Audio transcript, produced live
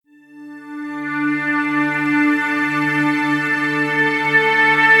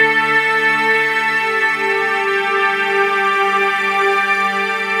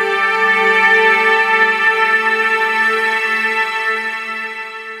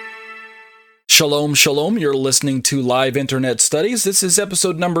Shalom, shalom. You're listening to Live Internet Studies. This is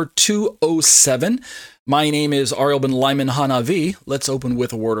episode number 207. My name is Ariel ben Lyman Hanavi. Let's open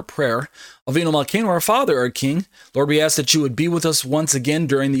with a word of prayer. Avinu Malkeinu, our Father, our King. Lord, we ask that you would be with us once again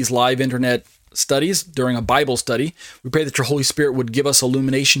during these live internet studies, during a Bible study. We pray that your Holy Spirit would give us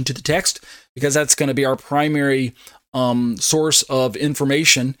illumination to the text, because that's going to be our primary source of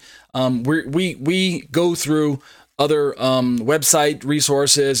information. We go through other website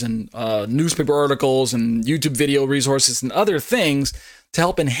resources and newspaper articles and YouTube video resources and other things to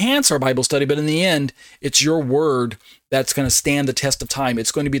help enhance our Bible study. But in the end, it's your word that's going to stand the test of time.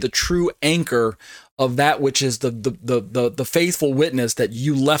 It's going to be the true anchor of that which is the faithful witness that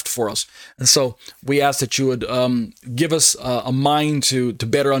you left for us. And so we ask that you would give us a mind to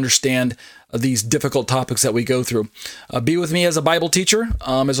better understand these difficult topics that we go through. Be with me as a Bible teacher,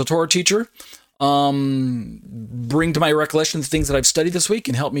 as a Torah teacher. Bring to my recollection the things that I've studied this week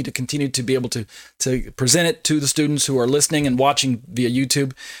and help me to continue to be able to present it to the students who are listening and watching via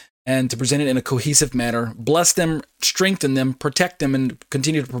YouTube, and to present it in a cohesive manner. Bless them, strengthen them, protect them, and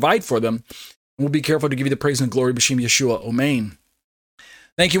continue to provide for them. And we'll be careful to give you the praise and glory. B'Shem Yeshua. Amen.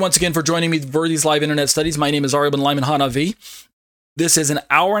 Thank you once again for joining me for these live internet studies. My name is Ariel ben Lyman Hanavi. This is an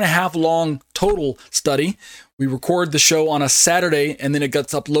hour-and-a-half long total study. We record the show on a Saturday, and then it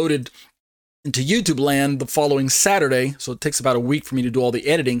gets uploaded into YouTube land the following Saturday, so it takes about a week for me to do all the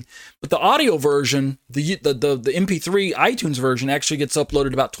editing. But the audio version, the MP3 iTunes version, actually gets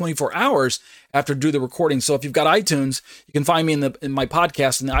uploaded about 24 hours after I do the recording. So if you've got iTunes, you can find me in my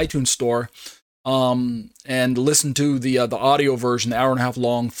podcast in the iTunes store, and listen to the audio version, the hour-and-a-half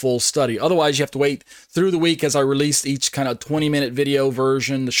long full study. Otherwise, you have to wait through the week as I release each kind of 20-minute video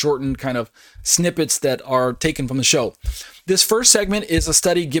version, the shortened kind of snippets that are taken from the show. This first segment is a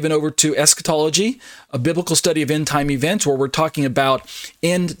study given over to eschatology, a biblical study of end-time events, where we're talking about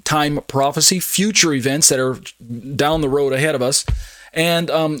end-time prophecy, future events that are down the road ahead of us. And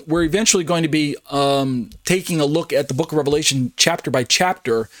we're eventually going to be taking a look at the book of Revelation chapter by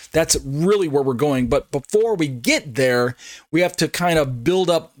chapter. That's really where we're going. But before we get there, we have to kind of build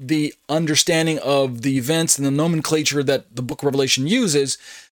up the understanding of the events and the nomenclature that the book of Revelation uses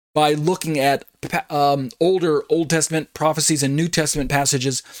by looking at older Old Testament prophecies and New Testament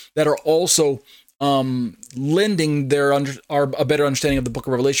passages that are also lending a better understanding of the book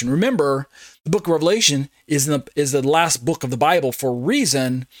of Revelation. Remember, the book of Revelation is the last book of the Bible for a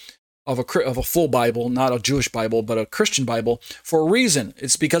reason, of a full Bible, not a Jewish Bible, but a Christian Bible, for a reason.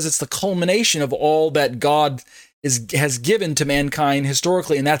 It's because it's the culmination of all that God has given to mankind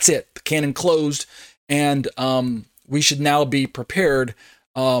historically, and that's it. The canon closed, and we should now be prepared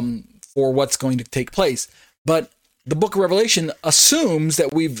for what's going to take place. But the book of Revelation assumes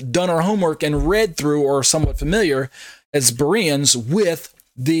that we've done our homework and read through, or are somewhat familiar as Bereans, with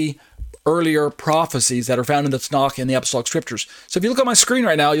the earlier prophecies that are found in the Tanakh and the Apostolic Scriptures. So if you look at my screen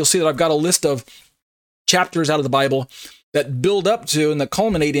right now, you'll see that I've got a list of chapters out of the Bible that build up to and that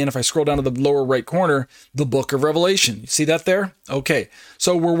culminate in, if I scroll down to the lower right corner, the book of Revelation. You see that there? Okay.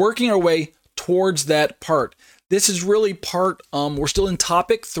 So we're working our way towards that part. This is really we're still in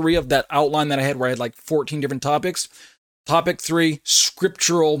topic 3 of that outline that I had, where I had like 14 different topics. Topic 3,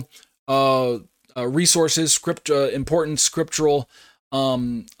 scriptural resources, important scriptural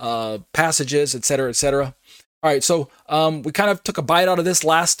passages, etc., etc. All right, so we kind of took a bite out of this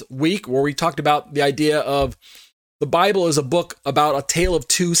last week, where we talked about the idea of the Bible is a book about a tale of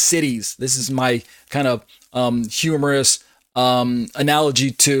two cities. This is my kind of humorous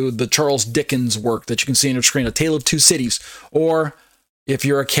analogy to the Charles Dickens work that you can see on your screen, A Tale of Two Cities. Or if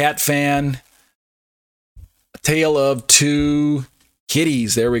you're a cat fan, A Tale of Two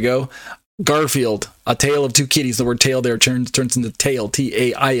Kitties. There we go. Garfield, A Tale of Two Kitties. The word tale there turns into tail,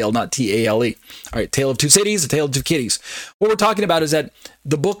 T-A-I-L, not T-A-L-E. All right, Tale of Two Cities, A Tale of Two Kitties. What we're talking about is that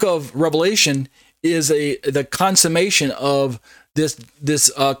the book of Revelation is the consummation of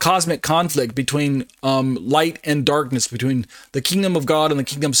this cosmic conflict between light and darkness, between the kingdom of God and the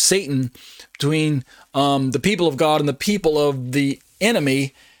kingdom of Satan, between the people of God and the people of the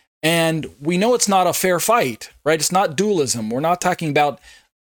enemy. And we know it's not a fair fight, right? It's not dualism. We're not talking about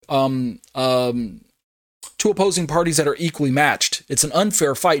two opposing parties that are equally matched. It's an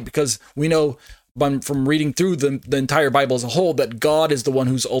unfair fight, because we know from reading through the entire Bible as a whole that God is the one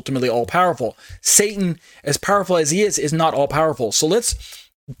who's ultimately all-powerful. Satan, as powerful as he is not all-powerful. So let's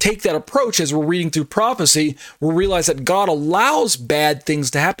take that approach as we're reading through prophecy. We'll realize that God allows bad things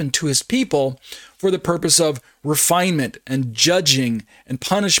to happen to his people for the purpose of refinement and judging and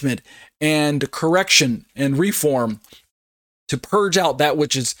punishment and correction and reform, to purge out that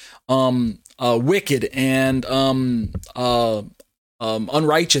which is wicked and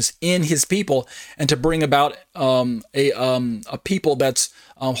unrighteous in his people, and to bring about a people that's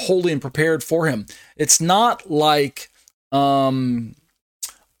holy and prepared for him. It's not like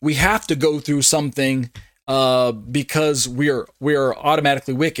we have to go through something because we are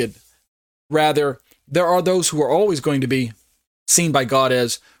automatically wicked. Rather, there are those who are always going to be seen by God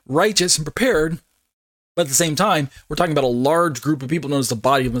as righteous and prepared, but at the same time, we're talking about a large group of people known as the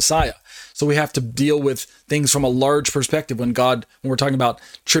body of Messiah. So we have to deal with things from a large perspective when we're talking about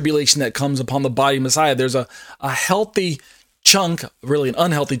tribulation that comes upon the body of Messiah. There's a healthy chunk, really an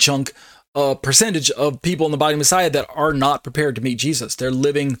unhealthy chunk, percentage of people in the body of Messiah that are not prepared to meet Jesus. They're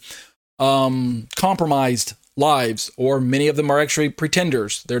living compromised lives, or many of them are actually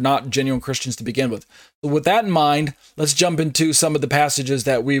pretenders. They're not genuine Christians to begin with. So with that in mind, let's jump into some of the passages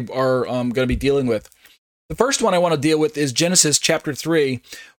that we are going to be dealing with. The first one I want to deal with is Genesis chapter 3,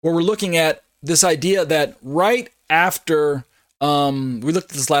 where we're looking at this idea that right after, we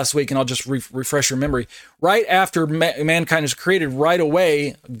looked at this last week, and I'll just refresh your memory. Right after mankind is created, right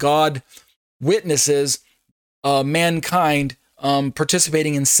away, God witnesses mankind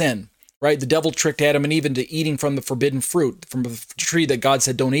participating in sin. Right? The devil tricked Adam and Eve into eating from the forbidden fruit, from the tree that God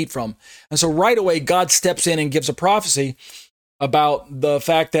said don't eat from. And so right away, God steps in and gives a prophecy about the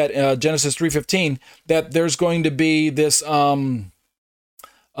fact that Genesis 3:15, that there's going to be this war,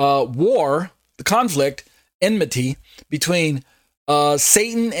 the conflict, enmity between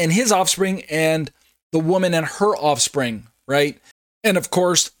Satan and his offspring and the woman and her offspring, right? And of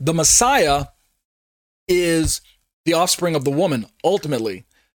course, the Messiah is the offspring of the woman, ultimately.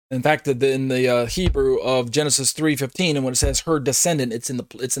 In fact, in the Hebrew of Genesis 3:15, and when it says her descendant, it's in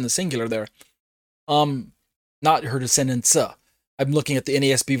the singular there. Not her descendants. I'm looking at the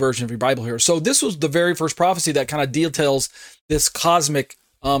NASB version of your Bible here. So this was the very first prophecy that kind of details this cosmic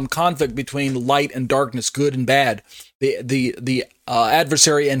conflict between light and darkness, good and bad, the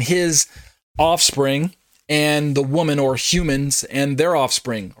adversary and his offspring, and the woman or humans and their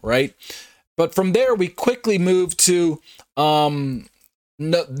offspring, right? But from there, we quickly move to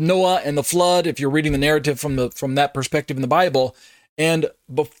Noah and the flood, if you're reading the narrative from that perspective in the Bible. And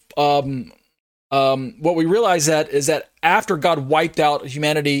what we realize is that after God wiped out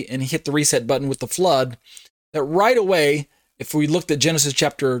humanity and he hit the reset button with the flood, that right away, if we looked at Genesis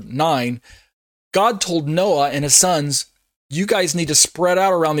chapter 9, God told Noah and his sons, you guys need to spread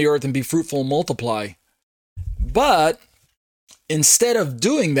out around the earth and be fruitful and multiply. But instead of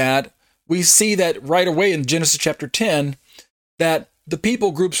doing that, we see that right away in Genesis chapter 10, that the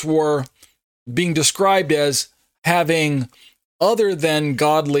people groups were being described as having other than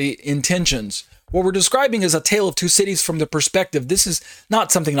godly intentions. What we're describing is a tale of two cities from the perspective. This is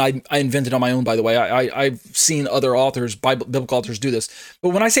not something I invented on my own, by the way. I've seen other authors, biblical authors, do this. But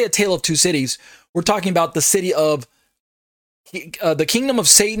when I say a tale of two cities, we're talking about the city of, the kingdom of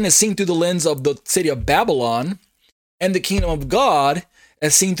Satan is seen through the lens of the city of Babylon, and the kingdom of God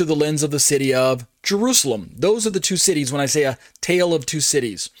as seen through the lens of the city of Jerusalem. Those are the two cities when I say a tale of two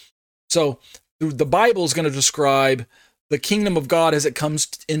cities. So the Bible is going to describe the kingdom of God as it comes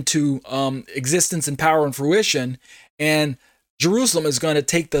into existence and power and fruition, and Jerusalem is going to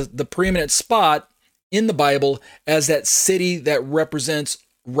take the preeminent spot in the Bible as that city that represents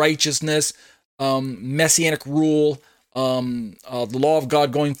righteousness, messianic rule, the law of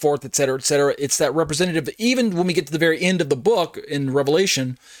God going forth, etc., etc. It's that representative. Even when we get to the very end of the book in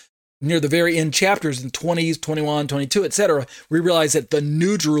Revelation, near the very end chapters in 20s, 21, 22, etc., we realize that the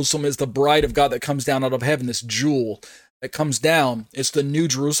New Jerusalem is the bride of God that comes down out of heaven, this jewel that comes down. It's the New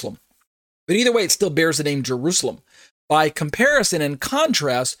Jerusalem. But either way, it still bears the name Jerusalem. By comparison and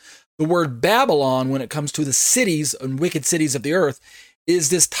contrast, the word Babylon, when it comes to the cities and wicked cities of the earth,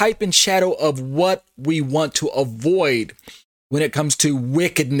 is this type and shadow of what we want to avoid when it comes to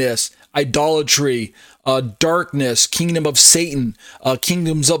wickedness, idolatry, darkness, kingdom of Satan,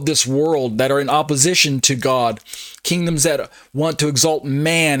 kingdoms of this world that are in opposition to God, kingdoms that want to exalt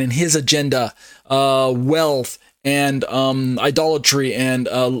man and his agenda, wealth, and idolatry, and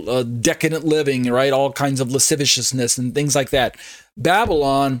decadent living, right? All kinds of lasciviousness and things like that.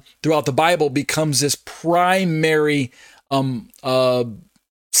 Babylon, throughout the Bible, becomes this primary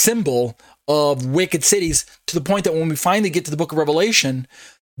symbol of wicked cities, to the point that when we finally get to the book of Revelation,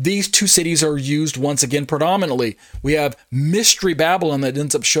 these two cities are used once again predominantly. We have Mystery Babylon that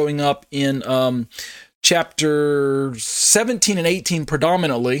ends up showing up in chapter 17 and 18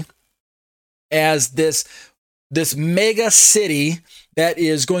 predominantly as this mega city that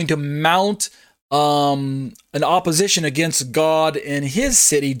is going to mount an opposition against God and his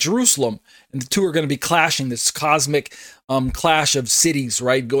city, Jerusalem. And the two are going to be clashing, this cosmic clash of cities,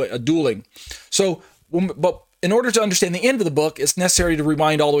 right? Dueling. So, but in order to understand the end of the book, it's necessary to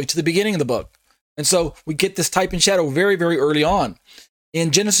rewind all the way to the beginning of the book. And so we get this type and shadow very, very early on.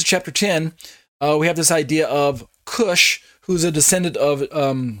 In Genesis chapter 10, we have this idea of Cush, who's a descendant of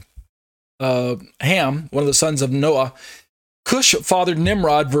Ham, one of the sons of Noah. Cush fathered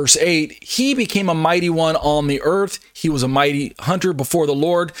Nimrod, verse 8. He became a mighty one on the earth. He was a mighty hunter before the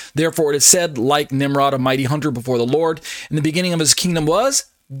Lord. Therefore it is said, like Nimrod, a mighty hunter before the Lord. And the beginning of his kingdom was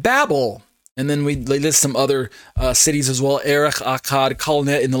Babel. And then we list some other cities as well. Erech, Akkad,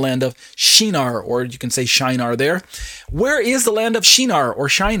 Calneh in the land of Shinar, or you can say Shinar there. Where is the land of Shinar or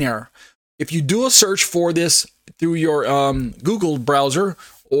Shinar? If you do a search for this through your Google browser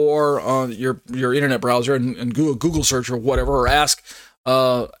or your internet browser and Google search or whatever, or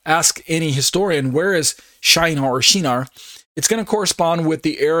ask any historian, where is Shinar or Shinar, it's going to correspond with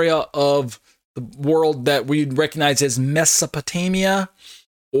the area of the world that we recognize as Mesopotamia,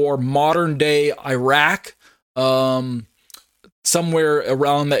 or modern-day Iraq, somewhere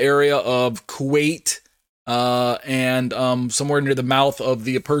around the area of Kuwait, and somewhere near the mouth of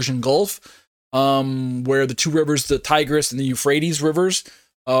the Persian Gulf, where the two rivers, the Tigris and the Euphrates rivers,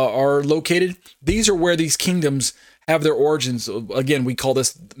 are located. These are where these kingdoms have their origins. Again, we call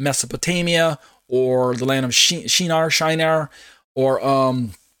this Mesopotamia, or the land of Shinar, or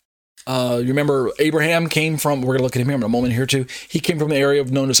you remember Abraham came from, we're going to look at him here in a moment here too. He came from the area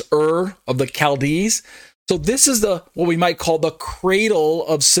known as Ur of the Chaldees. So this is what we might call the cradle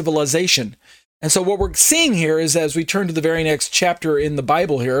of civilization. And so what we're seeing here is, as we turn to the very next chapter in the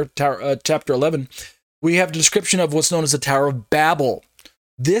Bible here, chapter 11, we have a description of what's known as the Tower of Babel.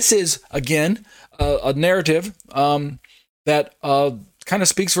 This is, again, a narrative that kind of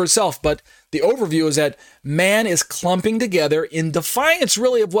speaks for itself, but the overview is that man is clumping together in defiance,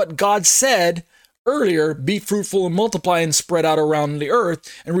 really, of what God said earlier: be fruitful and multiply and spread out around the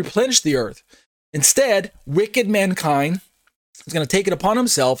earth and replenish the earth. Instead, wicked mankind is going to take it upon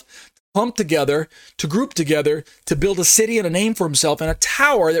himself to clump together, to group together, to build a city and a name for himself and a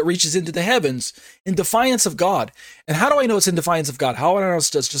tower that reaches into the heavens in defiance of God. And how do I know it's in defiance of God? How do I know it's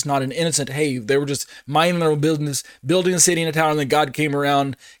just not an innocent, hey, they were just minding their own business, building a city and a tower, and then God came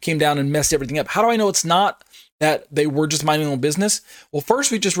down and messed everything up? How do I know it's not that they were just minding their own business? Well,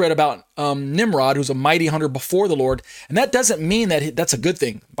 first we just read about Nimrod, who's a mighty hunter before the Lord, and that doesn't mean that that's a good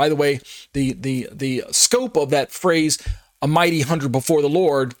thing. By the way, the scope of that phrase, a mighty hunter before the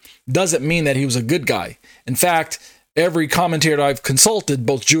Lord, doesn't mean that he was a good guy. In fact, every commentator I've consulted,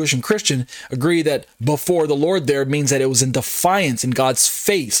 both Jewish and Christian, agree that before the Lord there means that it was in defiance, in God's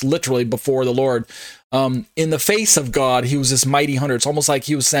face, literally before the Lord. In the face of God, he was this mighty hunter. It's almost like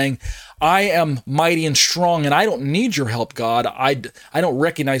he was saying, I am mighty and strong, and I don't need your help, God. I don't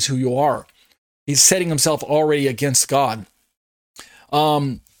recognize who you are. He's setting himself already against God.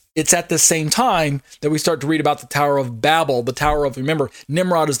 It's at the same time that we start to read about the Tower of Babel, remember,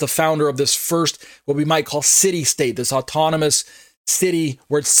 Nimrod is the founder of this first, what we might call city-state, this autonomous city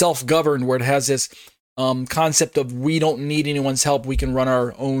where it's self-governed, where it has this concept of we don't need anyone's help, we can run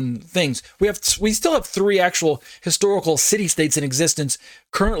our own things. We still have three actual historical city-states in existence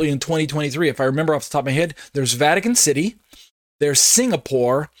currently in 2023. If I remember off the top of my head, there's Vatican City, there's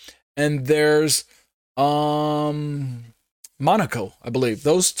Singapore, and there's Monaco, I believe.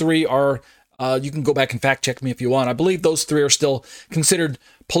 Those three are, you can go back and fact check me if you want. I believe those three are still considered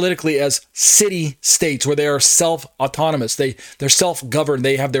politically as city-states, where they are self-autonomous. They're self-governed.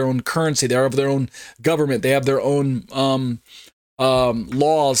 They have their own currency. They have their own government. They have their own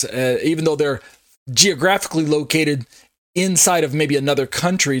laws, even though they're geographically located inside of maybe another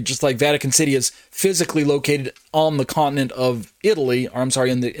country, just like Vatican City is physically located on the continent of Italy, or I'm sorry,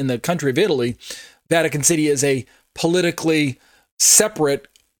 in the country of Italy. Vatican City is a politically separate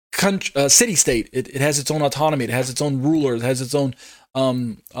city-state. It has its own autonomy. It has its own rulers. It has its own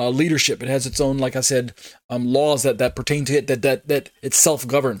leadership. It has its own, like I said, laws that pertain to it, that it's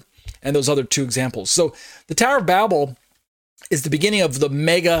self-governed, and those other two examples. So the Tower of Babel is the beginning of the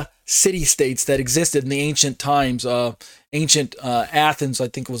mega city-states that existed in the ancient times. Ancient Athens, I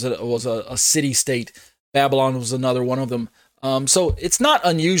think, was a city-state. Babylon was another one of them. So it's not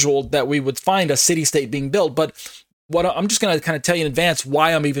unusual that we would find a city-state being built, but what I'm just going to kind of tell you in advance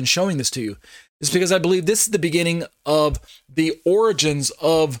why I'm even showing this to you is because I believe this is the beginning of the origins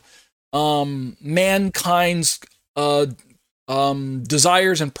of mankind's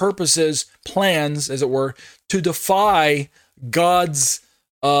desires and purposes, plans, as it were, to defy God's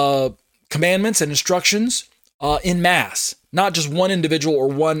commandments and instructions in mass. Not just one individual or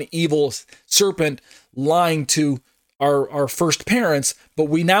one evil serpent lying to our first parents, but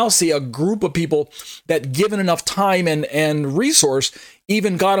we now see a group of people that, given enough time and resource,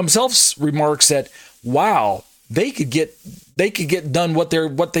 even God himself remarks that, wow, they could get done what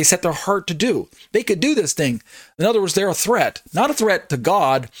they set their heart to do. They could do this thing. In other words, they're a threat, not a threat to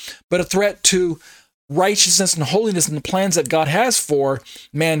God, but a threat to righteousness and holiness and the plans that God has for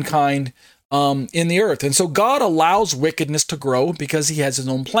mankind in the earth. And so God allows wickedness to grow because he has his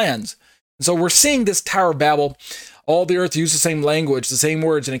own plans. And so we're seeing this Tower of Babel. All the earth used the same language, the same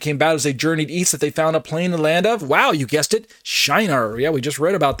words, and it came about as they journeyed east that they found a plain in the land of, wow, you guessed it, Shinar. Yeah, we just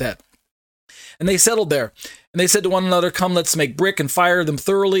read about that. And they settled there. And they said to one another, come, let's make brick and fire them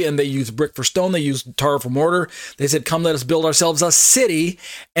thoroughly. And they used brick for stone. They used tar for mortar. They said, come, let us build ourselves a city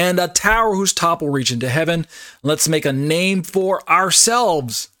and a tower whose top will reach into heaven. Let's make a name for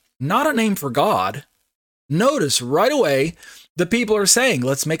ourselves, not a name for God. Notice right away, the people are saying,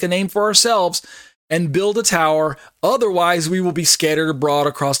 let's make a name for ourselves and build a tower. Otherwise, we will be scattered abroad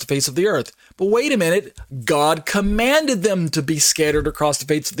across the face of the earth. But wait a minute, God commanded them to be scattered across the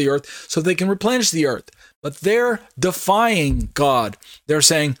face of the earth so they can replenish the earth. But they're defying God. They're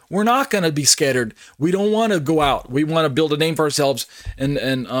saying, we're not going to be scattered. We don't want to go out. We want to build a name for ourselves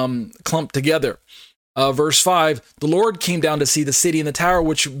and clump together. Verse 5, the Lord came down to see the city and the tower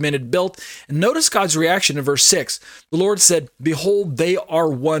which men had built. And notice God's reaction in verse 6. The Lord said, behold, they are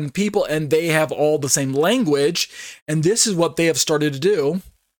one people and they have all the same language. And this is what they have started to do.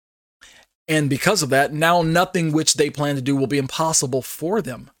 And because of that, now nothing which they plan to do will be impossible for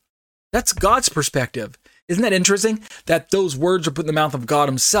them. That's God's perspective. Isn't that interesting? That those words are put in the mouth of God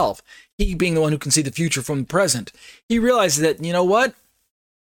himself. He being the one who can see the future from the present. He realizes that, you know what?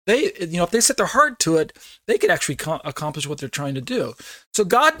 If they set their heart to it, they could actually accomplish what they're trying to do. So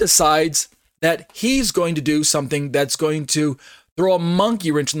God decides that he's going to do something that's going to throw a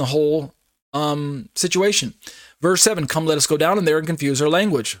monkey wrench in the whole situation. Verse 7, come, let us go down in there and confuse our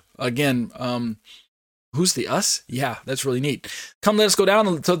language. Again, who's the us? Yeah, that's really neat. Come, let us go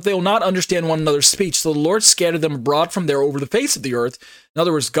down so they will not understand one another's speech. So the Lord scattered them abroad from there over the face of the earth. In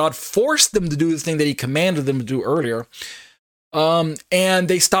other words, God forced them to do the thing that he commanded them to do earlier. And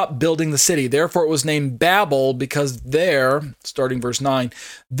they stopped building the city. Therefore, it was named Babel because there, starting verse 9,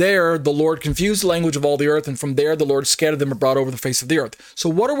 there the Lord confused the language of all the earth, and from there the Lord scattered them abroad over the face of the earth. So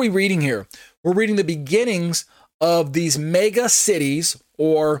what are we reading here? We're reading the beginnings of these mega cities,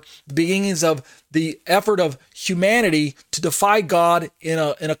 or the beginnings of the effort of humanity to defy God in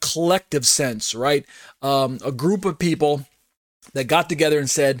a collective sense, right? A group of people that got together and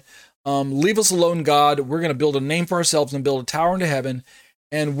said, leave us alone, God. We're going to build a name for ourselves and build a tower into heaven.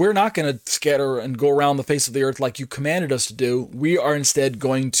 And we're not going to scatter and go around the face of the earth like you commanded us to do. We are instead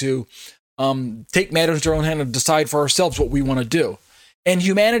going to take matters into our own hand and decide for ourselves what we want to do. And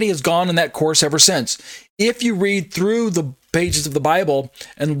humanity has gone in that course ever since. If you read through the pages of the Bible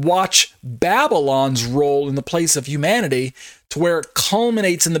and watch Babylon's role in the place of humanity to where it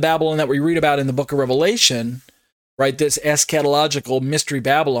culminates in the Babylon that we read about in the book of Revelation, right, this eschatological mystery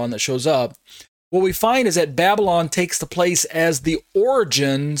Babylon that shows up, what we find is that Babylon takes the place as the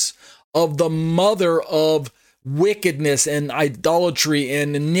origins of the mother of wickedness and idolatry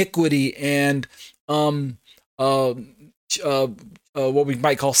and iniquity and what we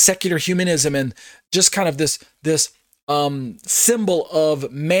might call secular humanism, and just kind of this symbol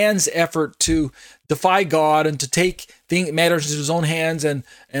of man's effort to defy God and to take matters into his own hands and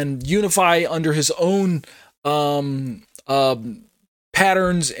unify under his own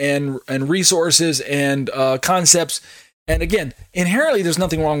patterns and resources and concepts. And again, inherently, there's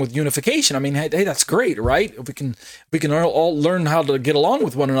nothing wrong with unification. I mean, hey, that's great, right? If we can all learn how to get along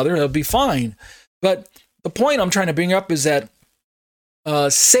with one another, it'll be fine. But the point I'm trying to bring up is that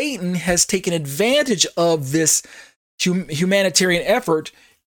Satan has taken advantage of this humanitarian effort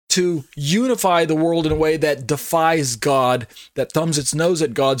to unify the world in a way that defies God, that thumbs its nose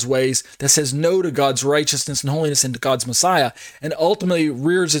at God's ways, that says no to God's righteousness and holiness and to God's Messiah, and ultimately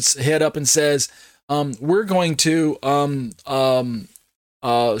rears its head up and says, we're going to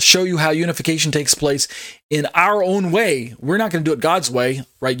show you how unification takes place in our own way. We're not going to do it God's way,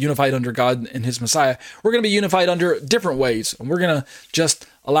 right? Unified under God and his Messiah. We're going to be unified under different ways. And we're going to just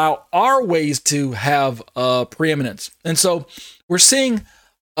allow our ways to have preeminence. And so we're seeing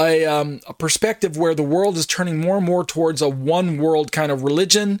a perspective where the world is turning more and more towards a one world kind of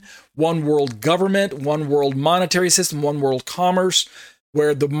religion, one world government, one world monetary system, one world commerce,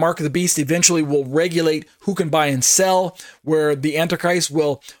 where the mark of the beast eventually will regulate who can buy and sell, where the Antichrist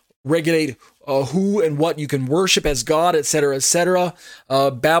will regulate who and what you can worship as God, etc., etc.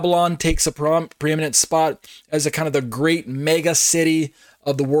 Babylon takes a preeminent spot as a kind of the great mega city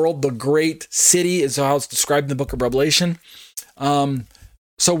of the world. The great city is how it's described in the book of Revelation.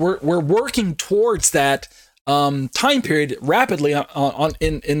 So we're working towards that time period rapidly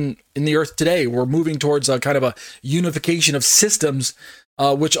in the earth today. We're moving towards a kind of a unification of systems,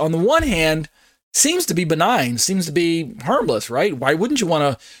 which on the one hand seems to be benign, seems to be harmless, right? Why wouldn't you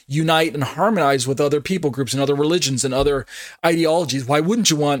want to unite and harmonize with other people groups and other religions and other ideologies? Why wouldn't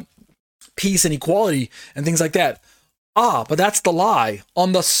you want peace and equality and things like that? But that's the lie.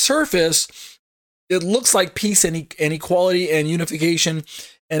 On the surface, it looks like peace and equality and unification,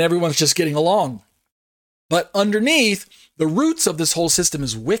 and everyone's just getting along. But underneath, the roots of this whole system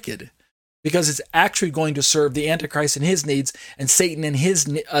is wicked, because it's actually going to serve the Antichrist and his needs, and Satan and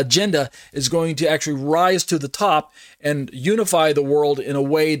his agenda is going to actually rise to the top and unify the world in a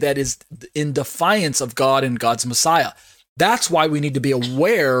way that is in defiance of God and God's Messiah. That's why we need to be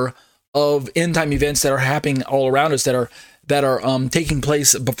aware of end-time events that are happening all around us, that are taking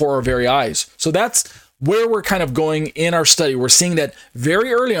place before our very eyes. So that's where we're kind of going in our study. We're seeing that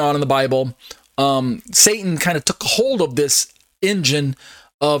very early on in the Bible, Satan kind of took hold of this engine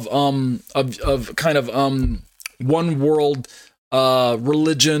of kind of one world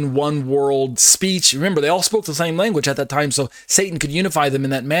religion, one world speech. Remember, they all spoke the same language at that time, so Satan could unify them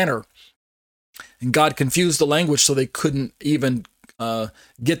in that manner. And God confused the language so they couldn't even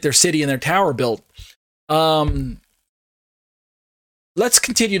get their city and their tower built. Let's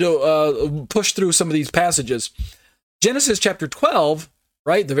continue to push through some of these passages. Genesis chapter 12,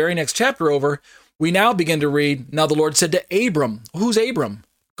 right, the very next chapter over, we now begin to read, "Now the Lord said to Abram," who's Abram?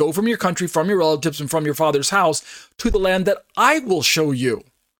 "Go from your country, from your relatives, and from your father's house to the land that I will show you."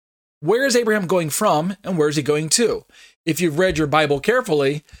 Where is Abraham going from, and where is he going to? If you've read your Bible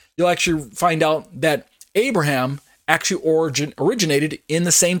carefully, you'll actually find out that Abraham actually originated in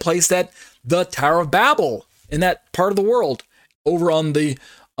the same place that the Tower of Babel, in that part of the world, over on the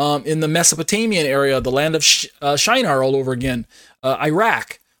in the Mesopotamian area, the land of Shinar all over again,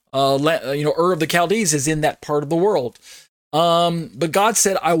 Iraq, Ur of the Chaldees is in that part of the world. But God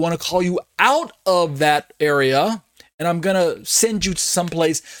said, I want to call you out of that area, and I'm going to send you to some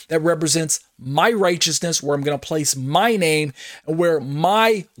place that represents my righteousness, where I'm going to place my name, and where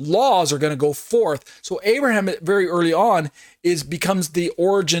my laws are going to go forth. So Abraham, very early on, becomes the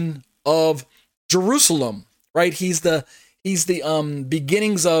origin of Jerusalem, right? He's the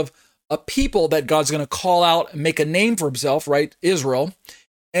beginnings of a people that God's going to call out and make a name for himself, right? Israel.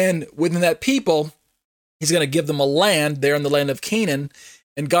 And within that people, he's going to give them a land there in the land of Canaan,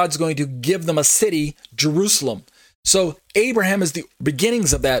 and God's going to give them a city, Jerusalem. So Abraham is the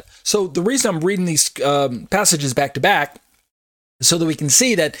beginnings of that. So the reason I'm reading these passages back to back is so that we can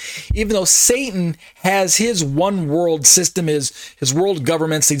see that even though Satan has his one world system, his world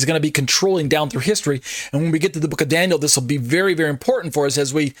governments, he's going to be controlling down through history. And when we get to the book of Daniel, this will be very, very important for us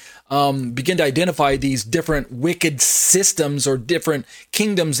as we begin to identify these different wicked systems or different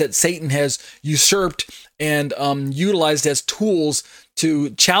kingdoms that Satan has usurped and utilized as tools to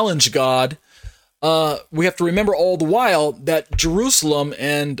challenge God. We have to remember all the while that Jerusalem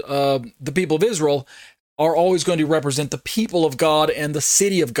and the people of Israel are always going to represent the people of God and the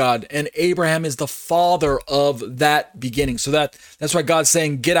city of God. And Abraham is the father of that beginning. So that's why God's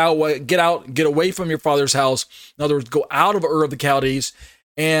saying, get away from your father's house. In other words, go out of Ur of the Chaldees,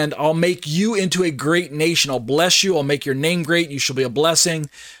 and I'll make you into a great nation. I'll bless you. I'll make your name great. You shall be a blessing.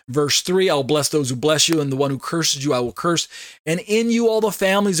 Verse 3, I'll bless those who bless you, and the one who curses you, I will curse. And in you all the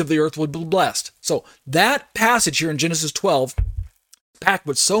families of the earth will be blessed. So that passage here in Genesis 12, packed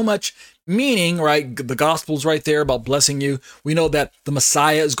with so much meaning, right? The gospel's right there about blessing you. We know that the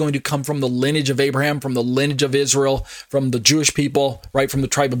Messiah is going to come from the lineage of Abraham, from the lineage of Israel, from the Jewish people, right? From the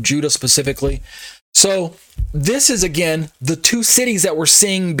tribe of Judah specifically. So this is, again, the two cities that we're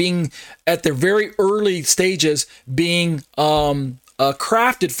seeing being at their very early stages being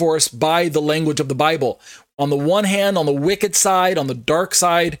crafted for us by the language of the Bible. On the one hand, on the wicked side, on the dark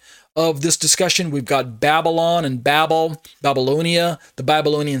side of this discussion, we've got Babylon and Babylonia, the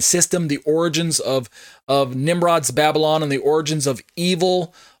Babylonian system, the origins of Nimrod's Babylon, and the origins of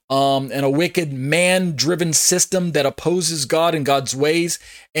evil and a wicked man-driven system that opposes God and God's ways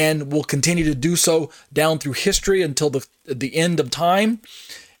and will continue to do so down through history until the end of time.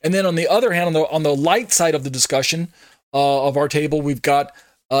 And then on the other hand, on the light side of the discussion of our table, we've got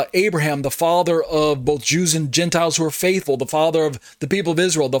Abraham, the father of both Jews and Gentiles who are faithful, the father of the people of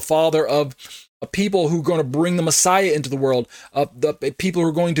Israel, the father of a people who are going to bring the Messiah into the world, the people who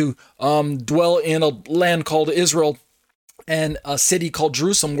are going to dwell in a land called Israel and a city called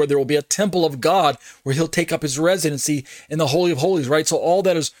Jerusalem, where there will be a temple of God, where he'll take up his residency in the Holy of Holies, right? So all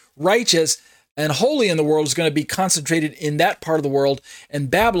that is righteous and holy in the world is going to be concentrated in that part of the world,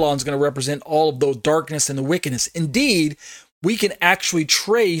 and Babylon is going to represent all of the darkness and the wickedness. Indeed, we can actually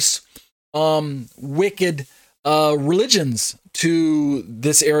trace wicked religions to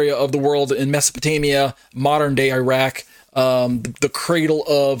this area of the world in Mesopotamia, modern day Iraq, the cradle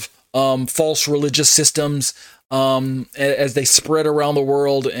of false religious systems as they spread around the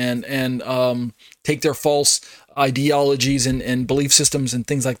world and take their false ideologies and belief systems and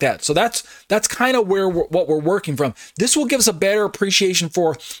things like that. So that's kind of what we're working from. This will give us a better appreciation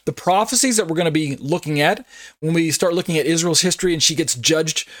for the prophecies that we're going to be looking at when we start looking at Israel's history and she gets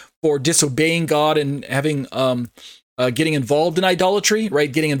judged for disobeying God and having getting involved in idolatry,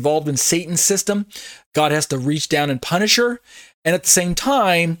 right? Getting involved in Satan's system. God has to reach down and punish her. And at the same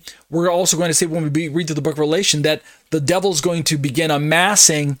time, we're also going to see when we read through the book of Revelation that the devil's going to begin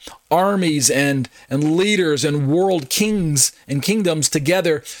amassing armies and leaders and world kings and kingdoms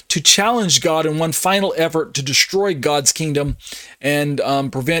together to challenge God in one final effort to destroy God's kingdom and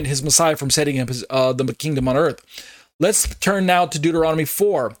prevent his Messiah from setting up the kingdom on earth. Let's turn now to Deuteronomy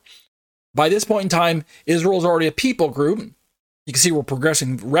 4. By this point in time, Israel is already a people group. You can see we're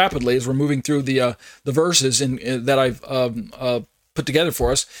progressing rapidly as we're moving through the verses that I've put together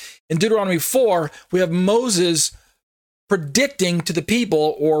for us. In Deuteronomy 4, we have Moses predicting to the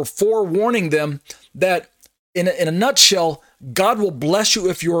people or forewarning them that in a nutshell, God will bless you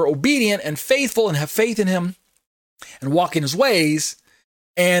if you are obedient and faithful and have faith in him and walk in his ways.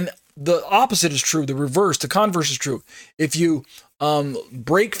 And the opposite is true. The reverse, the converse is true. If you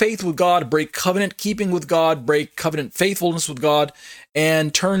break faith with God, break covenant keeping with God, break covenant faithfulness with God,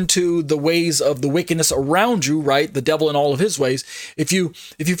 and turn to the ways of the wickedness around you, right? The devil in all of his ways. If you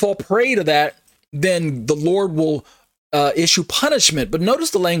fall prey to that, then the Lord will issue punishment. But notice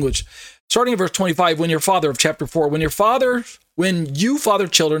the language. Starting in verse 25, when you father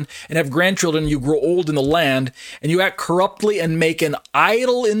children and have grandchildren, you grow old in the land, and you act corruptly and make an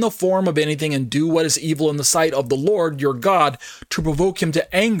idol in the form of anything and do what is evil in the sight of the Lord your God to provoke him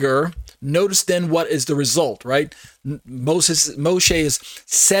to anger. Notice then what is the result, right? Moshe is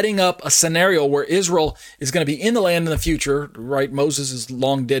setting up a scenario where Israel is going to be in the land in the future, right? Moses is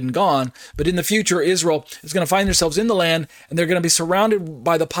long dead and gone, but in the future, Israel is going to find themselves in the land, and they're going to be surrounded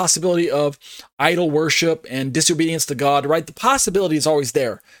by the possibility of idol worship and disobedience to God, right? The possibility is always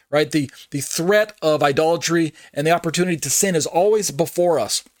there, right? The threat of idolatry and the opportunity to sin is always before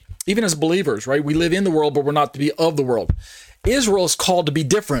us, even as believers, right? We live in the world, but we're not to be of the world. Israel is called to be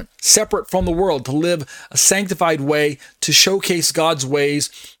different, separate from the world, to live a sanctified way, to showcase God's ways,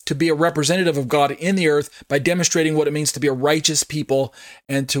 to be a representative of God in the earth by demonstrating what it means to be a righteous people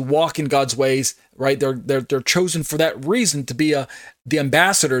and to walk in God's ways, right? They're chosen for that reason to be the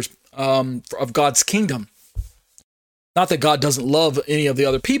ambassadors of God's kingdom. Not that God doesn't love any of the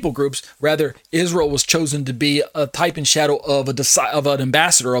other people groups. Rather, Israel was chosen to be a type and shadow of an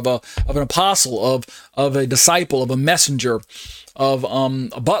ambassador, of an apostle, of a disciple, of a messenger, of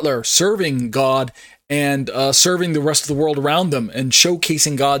a butler, serving God and serving the rest of the world around them and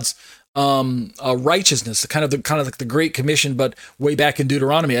showcasing God's righteousness, kind of like the Great Commission, but way back in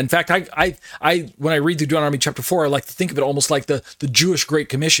Deuteronomy. In fact, I when I read through Deuteronomy chapter 4, I like to think of it almost like the Jewish Great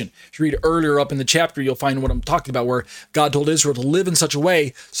Commission. If you read earlier up in the chapter, you'll find what I'm talking about, where God told Israel to live in such a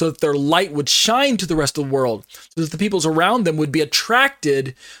way so that their light would shine to the rest of the world, so that the peoples around them would be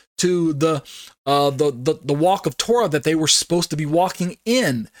attracted to the walk of Torah that they were supposed to be walking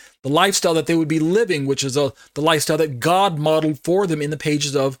in, the lifestyle that they would be living, which is the lifestyle that God modeled for them in the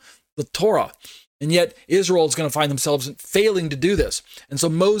pages of the Torah. And yet Israel is going to find themselves failing to do this. And so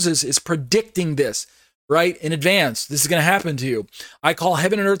Moses is predicting this, right, in advance. This is going to happen to you. I call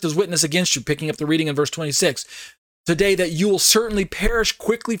heaven and earth as witness against you, picking up the reading in verse 26. Today that you will certainly perish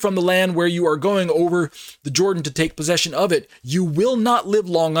quickly from the land where you are going over the Jordan to take possession of it. You will not live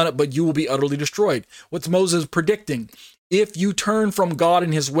long on it, but you will be utterly destroyed. What's Moses predicting? If you turn from God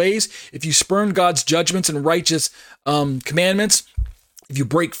and his ways, if you spurn God's judgments and righteous commandments, if you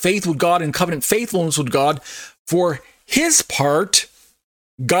break faith with God and covenant faithfulness with God, for his part,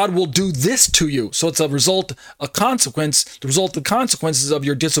 God will do this to you. So it's the result of the consequences of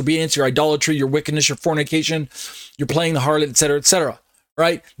your disobedience, your idolatry, your wickedness, your fornication, your playing the harlot, etc., etc.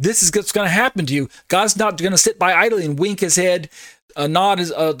 Right? This is what's going to happen to you. God's not going to sit by idly and wink his head, turn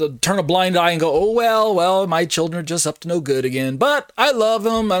a blind eye and go, oh, well, my children are just up to no good again, but I love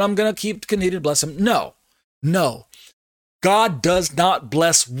them and I'm going to continue to bless them. No. God does not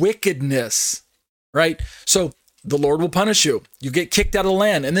bless wickedness, right? So the Lord will punish you. You get kicked out of the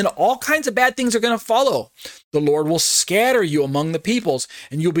land, and then all kinds of bad things are going to follow. The Lord will scatter you among the peoples,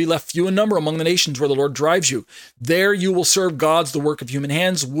 and you'll be left few in number among the nations where the Lord drives you. There you will serve gods, the work of human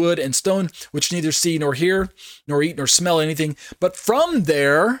hands, wood and stone, which neither see nor hear, nor eat nor smell anything. But from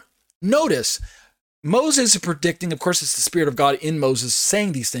there, notice, Moses is predicting, of course, it's the Spirit of God in Moses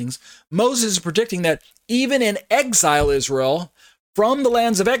saying these things. Moses is predicting that even in exile, Israel, from the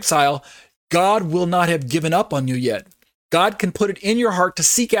lands of exile, God will not have given up on you yet. God can put it in your heart to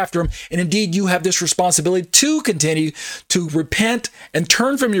seek after him. And indeed, you have this responsibility to continue to repent and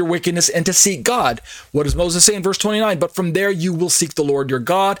turn from your wickedness and to seek God. What does Moses say in verse 29? But from there you will seek the Lord your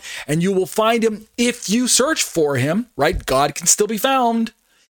God, and you will find him if you search for him, right? God can still be found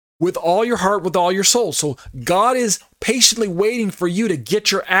with all your heart, with all your soul. So God is patiently waiting for you to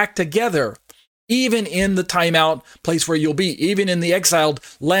get your act together, even in the timeout place where you'll be, even in the exiled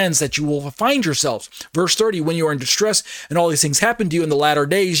lands that you will find yourselves. Verse 30, when you are in distress and all these things happen to you in the latter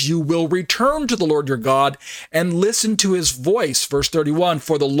days, you will return to the Lord your God and listen to his voice. Verse 31,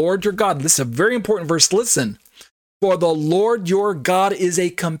 for the Lord your God, this is a very important verse, listen. For the Lord your God is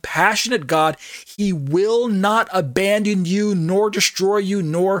a compassionate God. He will not abandon you, nor destroy you,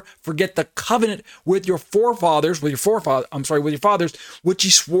 nor forget the covenant with your fathers, which he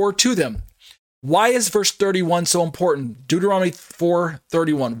swore to them. Why is verse 31 so important? Deuteronomy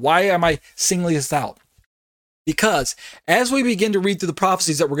 4:31. Why am I singling this out? Because as we begin to read through the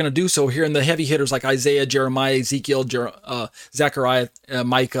prophecies that we're going to do so here in the heavy hitters like Isaiah, Jeremiah, Ezekiel, Zechariah,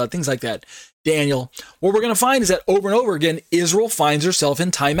 Micah, things like that, Daniel, what we're going to find is that over and over again, Israel finds herself in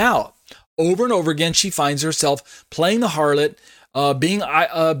timeout. Over and over again, she finds herself playing the harlot, being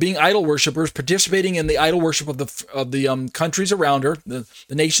idol worshipers, participating in the idol worship of the countries around her, the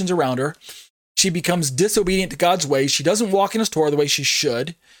nations around her. She becomes disobedient to God's ways. She doesn't walk in his Torah the way she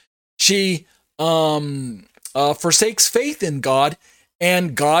should. She forsakes faith in God,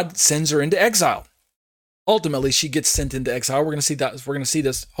 and God sends her into exile. Ultimately, she gets sent into exile. We're going to see that. We're going to see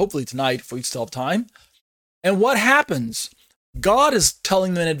this hopefully tonight if we still have time. And what happens? God is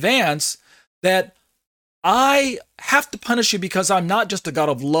telling them in advance that I have to punish you because I'm not just a God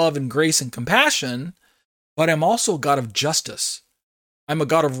of love and grace and compassion, but I'm also a God of justice. I'm a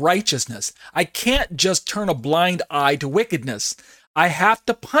God of righteousness. I can't just turn a blind eye to wickedness. I have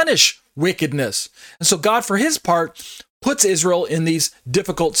to punish wickedness. And so God, for his part, puts Israel in these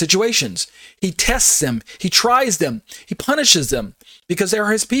difficult situations. He tests them. He tries them. He punishes them because they're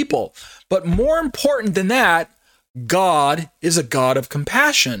his people. But more important than that, God is a God of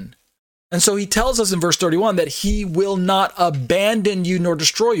compassion. And so he tells us in verse 31 that he will not abandon you nor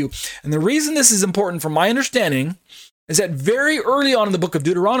destroy you. And the reason this is important from my understanding is that very early on in the book of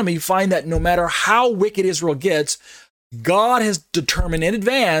Deuteronomy, you find that no matter how wicked Israel gets, God has determined in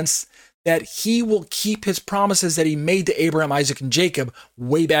advance that he will keep his promises that he made to Abraham, Isaac, and Jacob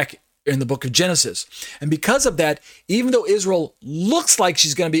way back in the book of Genesis. And because of that, even though Israel looks like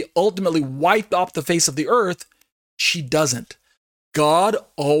she's going to be ultimately wiped off the face of the earth, she doesn't. God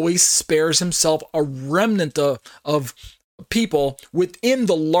always spares himself a remnant of people within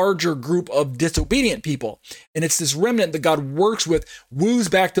the larger group of disobedient people. And it's this remnant that God works with, woos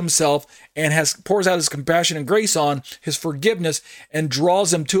back to himself, and pours out his compassion and grace on, his forgiveness, and draws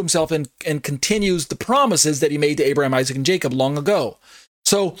them to himself and continues the promises that he made to Abraham, Isaac, and Jacob long ago.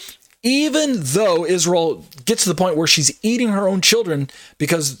 So even though Israel gets to the point where she's eating her own children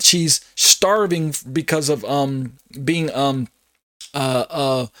because she's starving because of being put in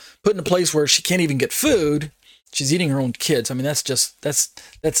a place where she can't even get food, she's eating her own kids. I mean,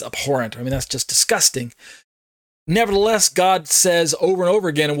 that's abhorrent. I mean, that's just disgusting. Nevertheless, God says over and over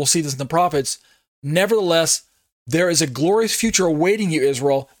again, and we'll see this in the prophets, nevertheless, there is a glorious future awaiting you,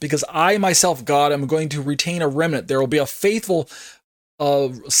 Israel, because I myself, God, am going to retain a remnant. There will be a faithful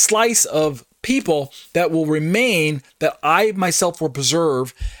slice of people that will remain, that I myself will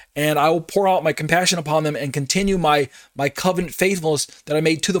preserve, and I will pour out my compassion upon them and continue my covenant faithfulness that I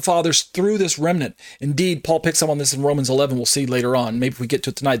made to the fathers through this remnant. Indeed, Paul picks up on this in Romans 11. We'll see later on. Maybe if we get to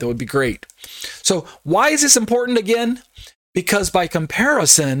it tonight, that would be great. So why is this important again? Because by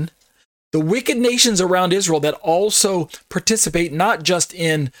comparison, the wicked nations around Israel that also participate not just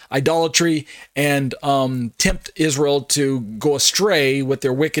in idolatry and tempt Israel to go astray with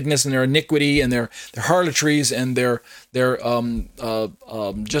their wickedness and their iniquity and their harlotries and their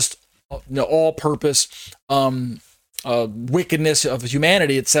just all-purpose wickedness of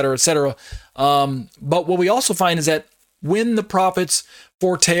humanity, etc., etc. But what we also find is that when the prophets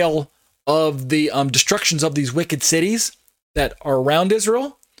foretell of the destructions of these wicked cities that are around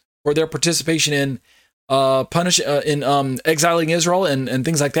Israel, or their participation in exiling Israel and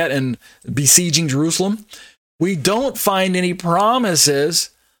things like that, and besieging Jerusalem, we don't find any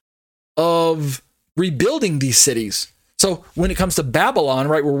promises of rebuilding these cities. So when it comes to Babylon,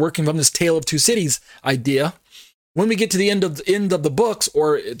 right, we're working from this tale of two cities idea. When we get to the end of the books,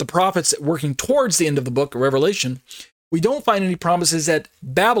 or the prophets working towards the end of the book of Revelation, we don't find any promises that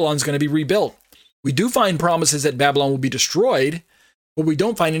Babylon's going to be rebuilt. We do find promises that Babylon will be destroyed, but we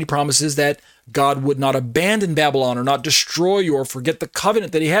don't find any promises that God would not abandon Babylon or not destroy you or forget the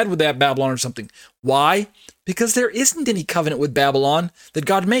covenant that he had with that Babylon or something. Why? Because there isn't any covenant with Babylon that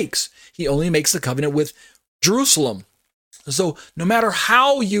God makes. He only makes the covenant with Jerusalem. So no matter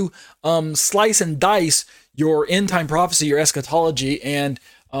how you slice and dice your end time prophecy, your eschatology, and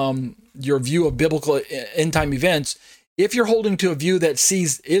your view of biblical end time events, if you're holding to a view that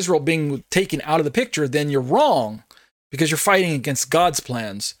sees Israel being taken out of the picture, then you're wrong because you're fighting against God's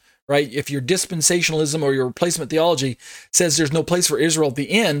plans, right? If your dispensationalism or your replacement theology says there's no place for Israel at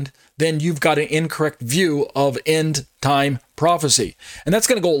the end, then you've got an incorrect view of end time prophecy. And that's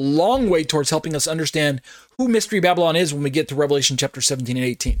going to go a long way towards helping us understand who Mystery Babylon is when we get to Revelation chapter 17 and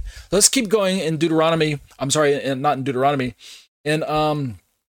 18. Let's keep going in Deuteronomy. I'm sorry, not in Deuteronomy.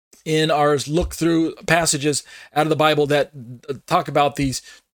 In our look through passages out of the Bible that talk about these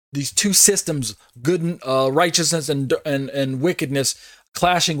two systems, good righteousness and wickedness,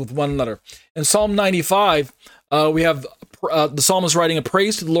 clashing with one another. In Psalm 95, we have the psalmist writing a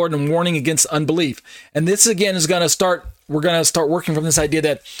praise to the Lord and warning against unbelief. And this again is going to start. We're going to start working from this idea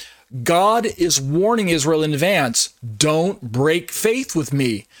that God is warning Israel in advance. Don't break faith with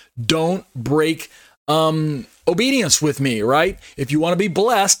me. Don't break obedience with me, right? If you want to be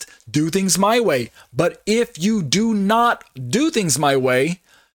blessed, do things my way. But if you do not do things my way,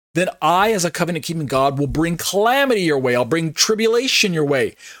 then I, as a covenant-keeping God, will bring calamity your way. I'll bring tribulation your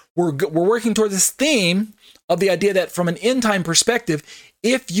way. We're working toward this theme of the idea that from an end-time perspective,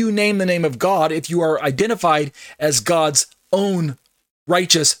 if you name the name of God, if you are identified as God's own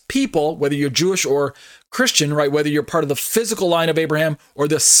righteous people, whether you're Jewish or Christian, right? Whether you're part of the physical line of Abraham or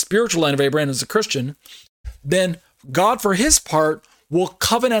the spiritual line of Abraham as a Christian, then God, for his part, will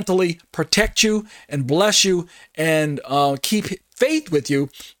covenantally protect you and bless you and keep faith with you.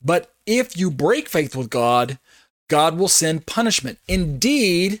 But if you break faith with God, God will send punishment.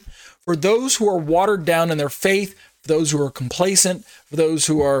 Indeed, for those who are watered down in their faith, for those who are complacent, for those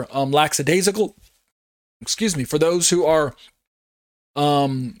who are lackadaisical, for those who are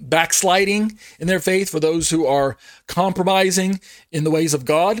backsliding in their faith, for those who are compromising in the ways of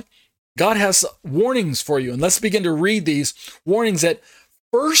God, God has warnings for you. And let's begin to read these warnings that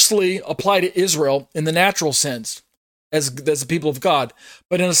firstly apply to Israel in the natural sense as the people of God.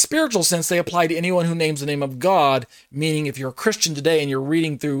 But in a spiritual sense, they apply to anyone who names the name of God, meaning if you're a Christian today and you're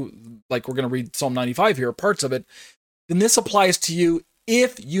reading through, like we're going to read Psalm 95 here, parts of it, then this applies to you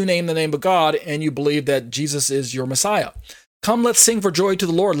if you name the name of God and you believe that Jesus is your Messiah. Come, let's sing for joy to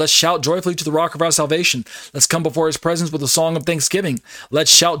the Lord. Let's shout joyfully to the rock of our salvation. Let's come before his presence with a song of thanksgiving.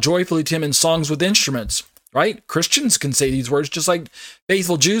 Let's shout joyfully to him in songs with instruments. Right? Christians can say these words just like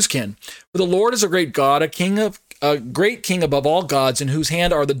faithful Jews can. For the Lord is a great God, a great king above all gods, in whose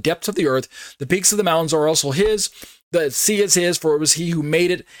hand are the depths of the earth. The peaks of the mountains are also his. The sea is his, for it was he who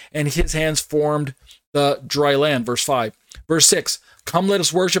made it, and his hands formed the dry land. Verse 5. Verse 6. Come, let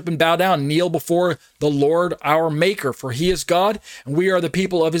us worship and bow down, kneel before the Lord our Maker, for he is God, and we are the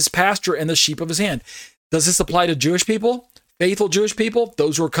people of his pasture and the sheep of his hand. Does this apply to Jewish people? Faithful Jewish people,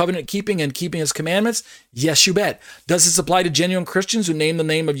 those who are covenant keeping and keeping his commandments? Yes, you bet. Does this apply to genuine Christians who name the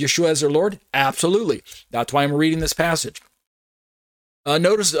name of Yeshua as their Lord? Absolutely. That's why I'm reading this passage.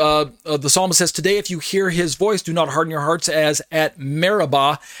 Notice the psalmist says, today if you hear his voice, do not harden your hearts as at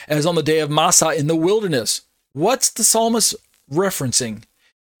Meribah, as on the day of Massah in the wilderness. What's the psalmist referencing?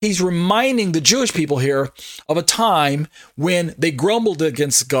 He's reminding the Jewish people here of a time when they grumbled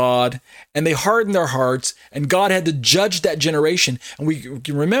against God and they hardened their hearts, and God had to judge that generation. And we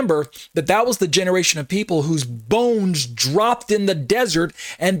can remember that that was the generation of people whose bones dropped in the desert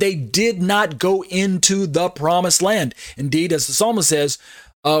and they did not go into the promised land. Indeed, as the psalmist says,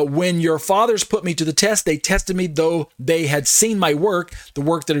 when your fathers put me to the test, they tested me though they had seen my work. The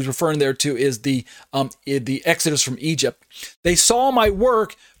work that he's referring there to is the Exodus from Egypt. They saw my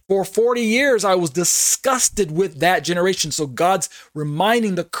work. For 40 years, I was disgusted with that generation. So God's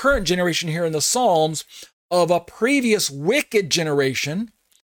reminding the current generation here in the Psalms of a previous wicked generation.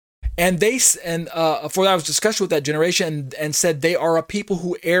 And for I was disgusted with that generation and said, they are a people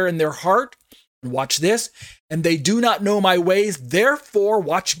who err in their heart. Watch this. And they do not know my ways. Therefore,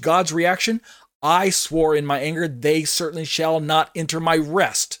 watch God's reaction. I swore in my anger, they certainly shall not enter my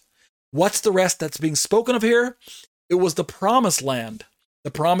rest. What's the rest that's being spoken of here? It was the promised land. The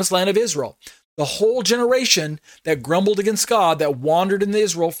promised land of Israel. The whole generation that grumbled against God, that wandered in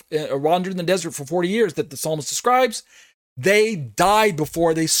the desert for 40 years that the psalmist describes, they died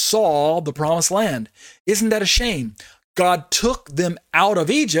before they saw the promised land. Isn't that a shame? God took them out of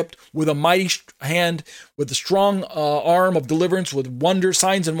Egypt with a mighty hand, with a strong arm of deliverance, with wonders,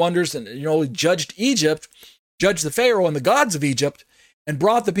 signs and wonders. And, he judged Egypt, judged the Pharaoh and the gods of Egypt, and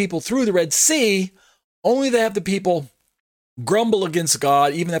brought the people through the Red Sea, only to have the people grumble against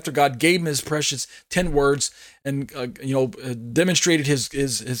God, even after God gave him his precious 10 words and, demonstrated his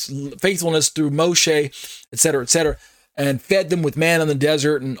faithfulness through Moshe, et cetera, and fed them with manna in the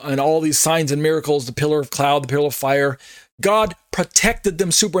desert and all these signs and miracles, the pillar of cloud, the pillar of fire. God protected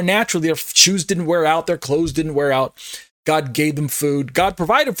them supernaturally. Their shoes didn't wear out. Their clothes didn't wear out. God gave them food. God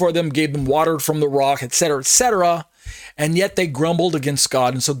provided for them, gave them water from the rock, et cetera, and yet they grumbled against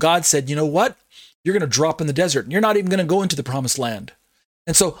God. And so God said, you know what? You're going to drop in the desert. You're not even going to go into the promised land.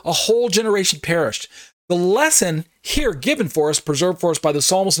 And so a whole generation perished. The lesson here given for us, preserved for us by the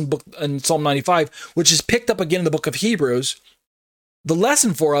psalmist in Psalm 95, which is picked up again in the book of Hebrews, the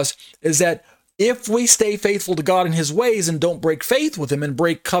lesson for us is that if we stay faithful to God in his ways and don't break faith with him and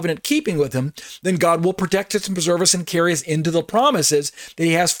break covenant keeping with him, then God will protect us and preserve us and carry us into the promises that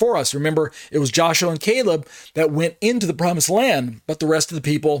he has for us. Remember, it was Joshua and Caleb that went into the promised land, but the rest of the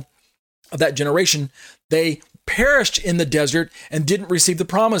people of that generation, they perished in the desert and didn't receive the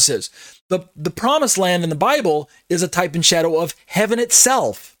promises. The promised land in the Bible is a type and shadow of heaven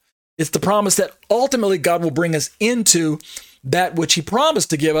itself. It's the promise that ultimately God will bring us into that which he promised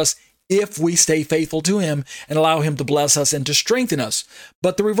to give us if we stay faithful to him and allow him to bless us and to strengthen us.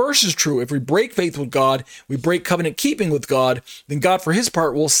 But the reverse is true. If we break faith with God, we break covenant keeping with God, then God for his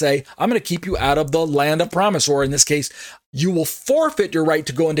part will say, I'm going to keep you out of the land of promise, or in this case, you will forfeit your right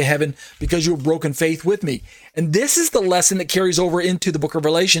to go into heaven because you have broken faith with me. And this is the lesson that carries over into the book of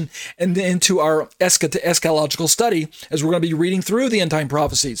Revelation and into our eschatological study as we're going to be reading through the end time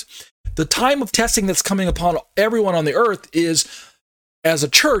prophecies. The time of testing that's coming upon everyone on the earth is, as a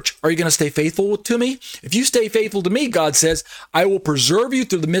church, are you going to stay faithful to me? If you stay faithful to me, God says, I will preserve you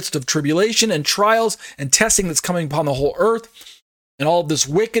through the midst of tribulation and trials and testing that's coming upon the whole earth and all of this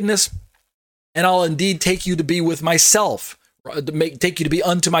wickedness. And I'll indeed take you to be with myself, take you to be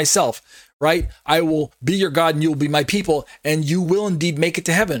unto myself, right? I will be your God and you will be my people, and you will indeed make it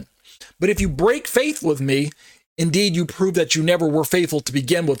to heaven. But if you break faith with me, indeed you prove that you never were faithful to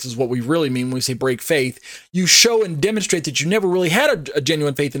begin with, is what we really mean when we say break faith. You show and demonstrate that you never really had a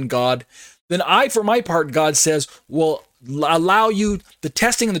genuine faith in God. Then I, for my part, God says, will allow you the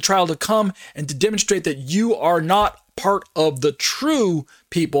testing and the trial to come and to demonstrate that you are not part of the true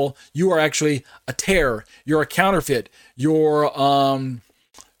people. You are actually a terror. You're a counterfeit. You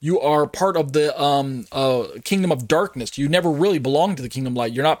are part of the kingdom of darkness. You never really belong to the kingdom of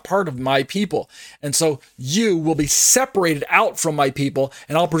light. You're not part of my people. And so you will be separated out from my people,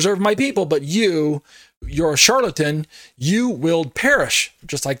 and I'll preserve my people, but you're a charlatan. You will perish,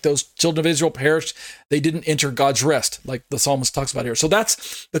 just like those children of Israel perished. They didn't enter God's rest, like the psalmist talks about here. So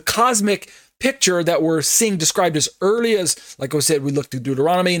that's the cosmic picture that we're seeing described as early as, like I said, we looked through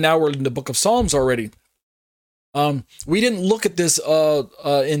Deuteronomy. Now we're in the book of Psalms already. We didn't look at this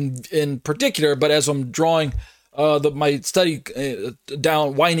in particular, but as I'm drawing my study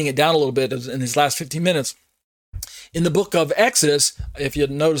down, winding it down a little bit in these last 15 minutes, in the book of Exodus, if you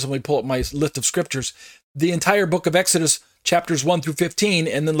notice when we pull up my list of scriptures, the entire book of Exodus, chapters 1 through 15,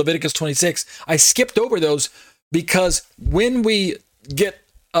 and then Leviticus 26, I skipped over those because when we get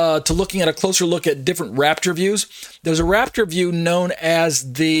to looking at a closer look at different rapture views, there's a rapture view known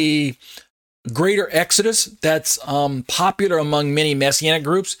as the Greater Exodus that's popular among many Messianic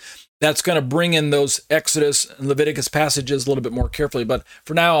groups. That's going to bring in those Exodus and Leviticus passages a little bit more carefully. But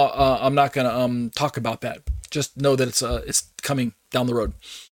for now, I'm not going to talk about that. Just know that it's coming down the road.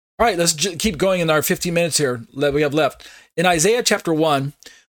 All right, let's keep going in our 15 minutes here that we have left. In Isaiah chapter 1,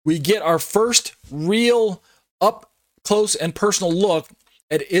 we get our first real up close and personal look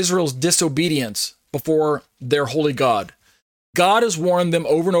at Israel's disobedience before their holy God. God has warned them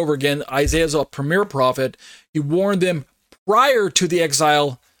over and over again. Isaiah's a premier prophet. He warned them prior to the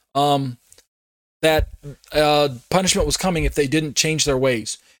exile that punishment was coming if they didn't change their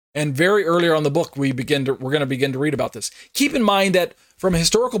ways. And very earlier on the book, we're going to begin to read about this. Keep in mind that from a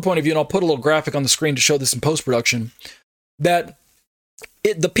historical point of view, and I'll put a little graphic on the screen to show this in post-production, that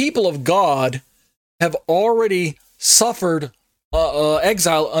the people of God have already suffered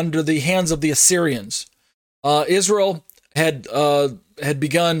exile under the hands of the Assyrians. Israel had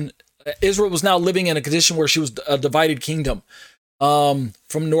begun. Israel was now living in a condition where she was a divided kingdom from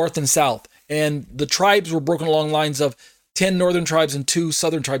north and south, and the tribes were broken along lines of 10 northern tribes and 2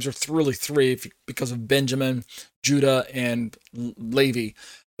 southern tribes, or really 3 because of Benjamin, Judah, and Levi.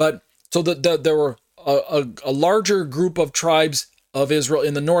 But so there were a larger group of tribes of Israel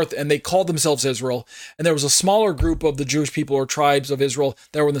in the north, and they called themselves Israel. And there was a smaller group of the Jewish people or tribes of Israel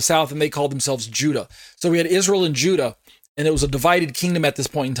that were in the south, and they called themselves Judah. So we had Israel and Judah, and it was a divided kingdom at this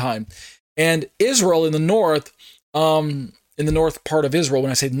point in time. And Israel in the north part of Israel,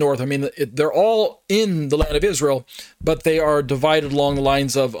 when I say north, I mean they're all in the land of Israel, but they are divided along the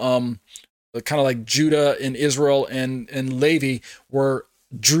lines of kind of like Judah and Israel and Levi were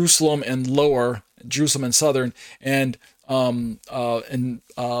Jerusalem and lower, Jerusalem and southern, and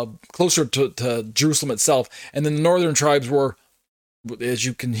closer to Jerusalem itself. And then the northern tribes were, as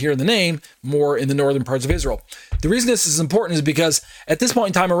you can hear in the name, more in the northern parts of Israel. The reason this is important is because at this point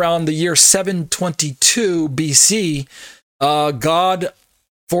in time, around the year 722 BC, God,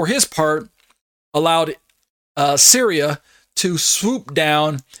 for his part, allowed Syria to swoop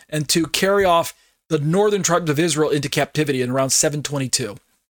down and to carry off the northern tribes of Israel into captivity in around 722.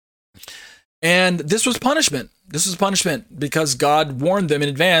 And this was punishment. This was punishment because God warned them in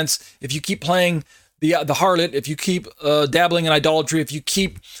advance, if you keep playing the harlot, if you keep dabbling in idolatry, if you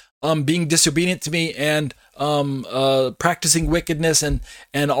keep being disobedient to me and practicing wickedness and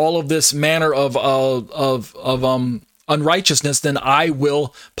all of this manner of unrighteousness, then I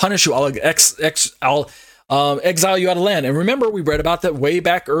will punish you. I'll exile you out of land. And remember, we read about that way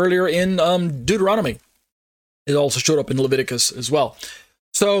back earlier in Deuteronomy. It also showed up in Leviticus as well.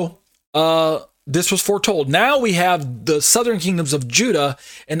 So this was foretold. Now we have the southern kingdoms of Judah,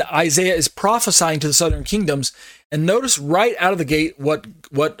 and Isaiah is prophesying to the southern kingdoms. And notice right out of the gate what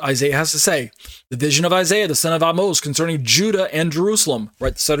Isaiah has to say. The vision of Isaiah, the son of Amos, concerning Judah and Jerusalem,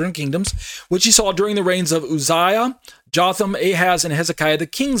 right, the southern kingdoms, which he saw during the reigns of Uzziah, Jotham, Ahaz, and Hezekiah, the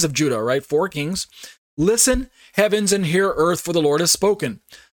kings of Judah, right, 4 kings. Listen, heavens, and hear earth, for the Lord has spoken.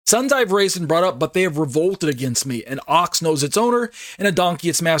 Sons I have raised and brought up, but they have revolted against me. An ox knows its owner, and a donkey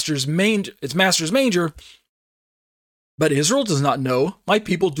its master's manger. But Israel does not know. My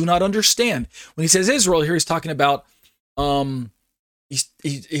people do not understand. When he says Israel here, he's talking about.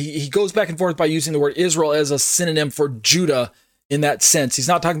 He goes back and forth by using the word Israel as a synonym for Judah in that sense. He's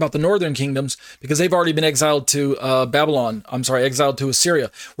not talking about the northern kingdoms because they've already been exiled to exiled to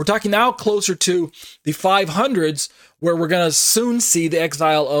Assyria. We're talking now closer to the 500s, where we're going to soon see the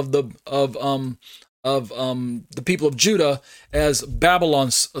exile of the people of Judah as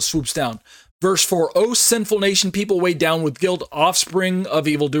Babylon swoops down. Verse 4, O sinful nation, people weighed down with guilt, offspring of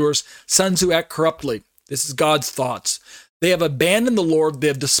evildoers, sons who act corruptly. This is God's thoughts. They have abandoned the Lord. They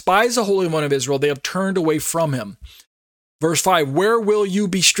have despised the Holy One of Israel. They have turned away from him. Verse 5, where will you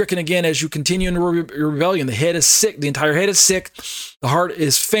be stricken again as you continue in your rebellion? The head is sick. The entire head is sick. The heart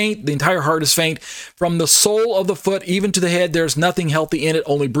is faint. The entire heart is faint. From the sole of the foot even to the head, there's nothing healthy in it,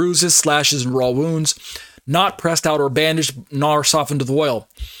 only bruises, slashes, and raw wounds, not pressed out or bandaged, nor softened with oil.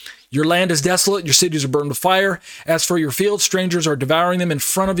 Your land is desolate. Your cities are burned with fire. As for your fields, strangers are devouring them in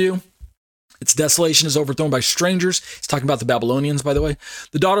front of you. Its desolation is overthrown by strangers. He's talking about the Babylonians, by the way.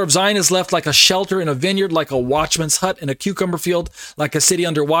 The daughter of Zion is left like a shelter in a vineyard, like a watchman's hut in a cucumber field, like a city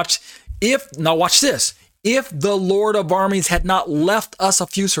under watch. Now watch this. If the Lord of armies had not left us a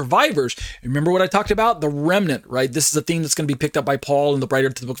few survivors, remember what I talked about? The remnant, right? This is a theme that's going to be picked up by Paul in the writer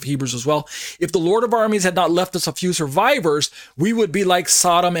to the book of Hebrews as well. If the Lord of armies had not left us a few survivors, we would be like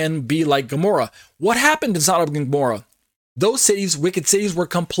Sodom and be like Gomorrah. What happened in Sodom and Gomorrah? Those cities, wicked cities, were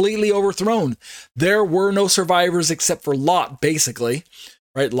completely overthrown. There were no survivors except for Lot, basically,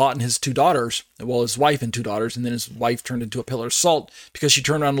 right? Lot and his 2 daughters, well, his wife and 2 daughters, and then his wife turned into a pillar of salt because she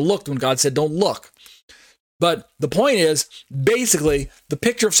turned around and looked when God said, don't look. But the point is, basically, the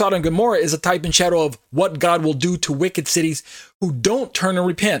picture of Sodom and Gomorrah is a type and shadow of what God will do to wicked cities who don't turn and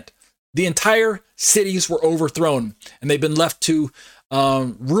repent. The entire cities were overthrown, and they've been left to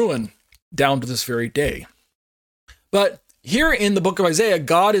ruin down to this very day. But here in the book of Isaiah,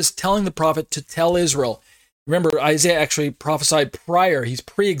 God is telling the prophet to tell Israel. Remember, Isaiah actually prophesied prior. He's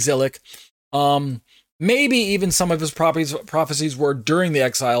pre-exilic. Maybe even some of his prophecies were during the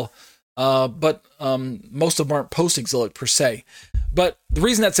exile, but most of them aren't post-exilic per se. But the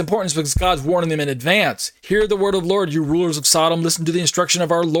reason that's important is because God's warning them in advance. Hear the word of the Lord, you rulers of Sodom. Listen to the instruction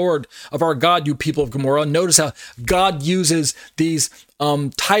of our Lord, of our God, you people of Gomorrah. Notice how God uses these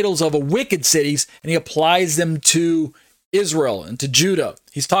titles of wicked cities, and he applies them to Israel and to Judah.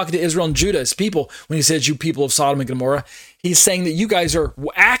 He's talking to Israel and Judah as people when he says, you people of Sodom and Gomorrah. He's saying that you guys are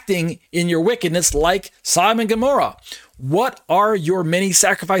acting in your wickedness like Sodom and Gomorrah. What are your many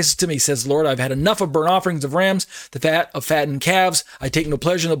sacrifices to me, says the Lord? I've had enough of burnt offerings of rams, the fat of fattened calves. I take no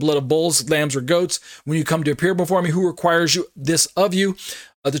pleasure in the blood of bulls, lambs, or goats. When you come to appear before me, who requires this of you?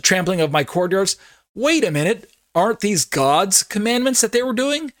 The trampling of my courtyards. Wait a minute. Aren't these God's commandments that they were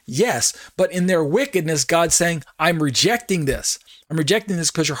doing? Yes, but in their wickedness, God's saying, I'm rejecting this. I'm rejecting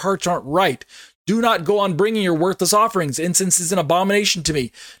this because your hearts aren't right. Do not go on bringing your worthless offerings. Incense is an abomination to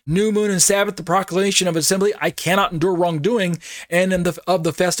me. New moon and Sabbath, the proclamation of assembly. I cannot endure wrongdoing and of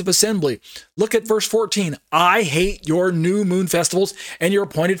the festive assembly. Look at verse 14. I hate your new moon festivals and your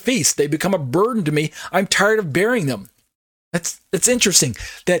appointed feasts. They become a burden to me. I'm tired of bearing them. That's interesting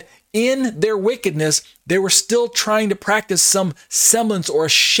that in their wickedness, they were still trying to practice some semblance or a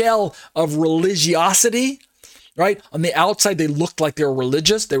shell of religiosity. Right? On the outside, they looked like they were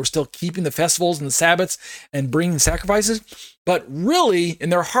religious. They were still keeping the festivals and the Sabbaths and bringing sacrifices. But really, in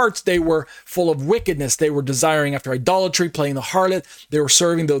their hearts, they were full of wickedness. They were desiring after idolatry, playing the harlot. They were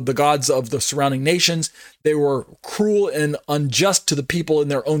serving the gods of the surrounding nations. They were cruel and unjust to the people in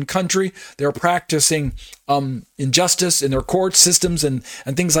their own country. They were practicing injustice in their court systems and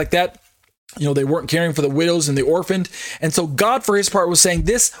things like that. They weren't caring for the widows and the orphaned. And so God, for his part, was saying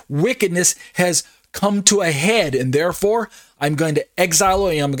this wickedness has come to a head, and therefore I'm going to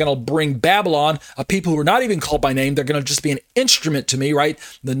exile you. I'm going to bring Babylon, a people who are not even called by name. They're going to just be an instrument to me, right?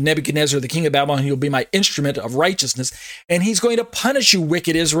 The Nebuchadnezzar, the king of Babylon, he'll be my instrument of righteousness, and he's going to punish you,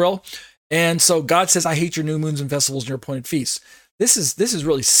 wicked Israel. And so God says, I hate your new moons and festivals and your appointed feasts. This is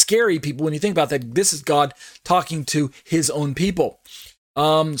really scary, people, when you think about that. This is God talking to his own people.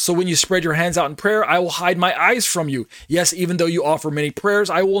 So when you spread your hands out in prayer, I will hide my eyes from you. Yes, even though you offer many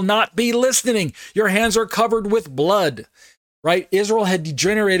prayers, I will not be listening. Your hands are covered with blood, right? Israel had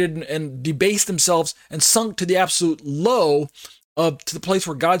degenerated and debased themselves and sunk to the absolute low to the place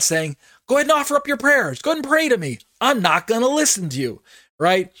where God's saying, go ahead and offer up your prayers. Go ahead and pray to me. I'm not going to listen to you,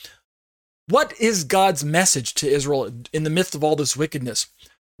 right? What is God's message to Israel in the midst of all this wickedness?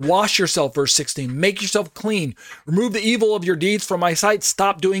 Wash yourself, verse 16. Make yourself clean. Remove the evil of your deeds from my sight.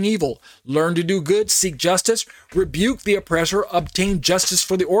 Stop doing evil. Learn to do good. Seek justice. Rebuke the oppressor. Obtain justice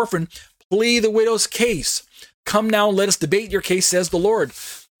for the orphan. Plead the widow's case. Come now, let us debate your case, says the Lord.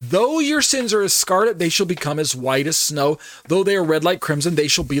 Though your sins are as scarlet, they shall become as white as snow. Though they are red like crimson, they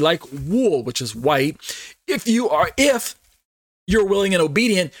shall be like wool, which is white. If you're willing and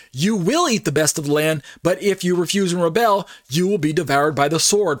obedient, you will eat the best of the land. But if you refuse and rebel, you will be devoured by the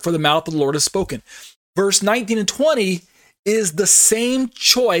sword, for the mouth of the Lord has spoken. Verse 19 and 20 is the same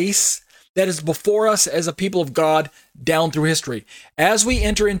choice that is before us as a people of God down through history. As we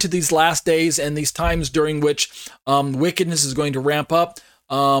enter into these last days and these times during which wickedness is going to ramp up,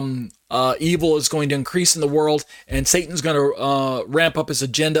 evil is going to increase in the world, and Satan's going to ramp up his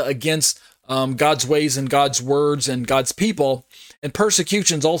agenda against God's ways and God's words and God's people, and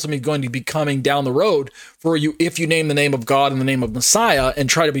persecution is ultimately going to be coming down the road for you if you name the name of God and the name of Messiah and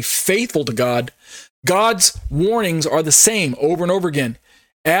try to be faithful to God. God's warnings are the same over and over again.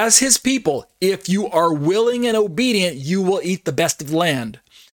 As his people, if you are willing and obedient, you will eat the best of the land,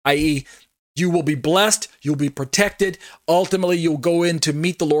 i.e., you will be blessed, you'll be protected. Ultimately, you'll go in to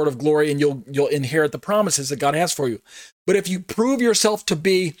meet the Lord of glory, and you'll inherit the promises that God has for you. But if you prove yourself to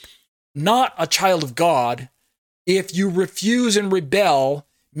be not a child of God, if you refuse and rebel,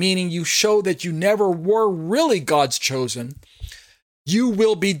 meaning you show that you never were really God's chosen, you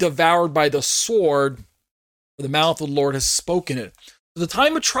will be devoured by the sword, for the mouth of the Lord has spoken it. The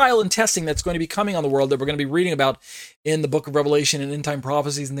time of trial and testing that's going to be coming on the world that we're going to be reading about in the book of Revelation and end time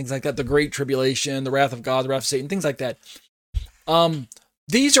prophecies and things like that, the great tribulation, the wrath of God, the wrath of Satan, things like that.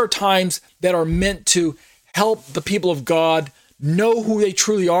 These are times that are meant to help the people of God know who they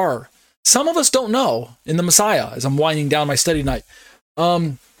truly are. Some of us don't know in the Messiah, as I'm winding down my study night.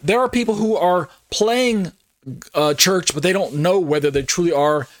 There are people who are playing church, but they don't know whether they truly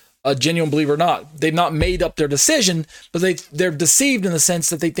are a genuine believer or not. They've not made up their decision, but they're deceived in the sense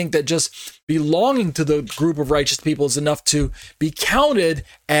that they think that just belonging to the group of righteous people is enough to be counted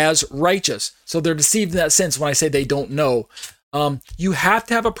as righteous. So they're deceived in that sense when I say they don't know. You have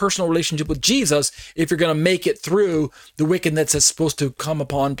to have a personal relationship with Jesus if you're going to make it through the wickedness that's supposed to come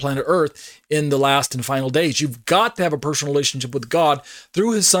upon planet Earth in the last and final days. You've got to have a personal relationship with God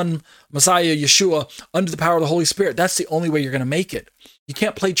through his son, Messiah, Yeshua, under the power of the Holy Spirit. That's the only way you're going to make it. You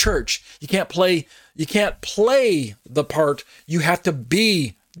can't play church. You can't play the part. You have to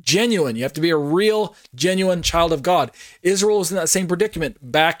be genuine. You have to be a real, genuine child of God. Israel was in that same predicament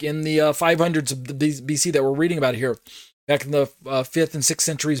back in the 500s of BC that we're reading about here. Back in the 5th and 6th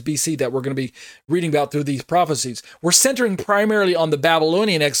centuries BC that we're going to be reading about through these prophecies. We're centering primarily on the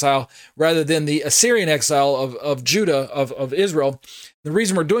Babylonian exile rather than the Assyrian exile of Judah, of Israel. The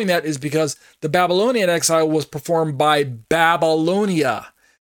reason we're doing that is because the Babylonian exile was performed by Babylonia,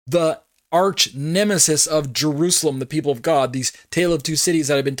 the arch nemesis of Jerusalem, the people of God, these tale of two cities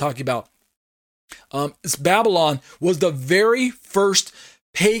that I've been talking about. Babylon was the very first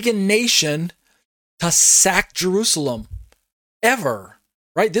pagan nation to sack Jerusalem ever.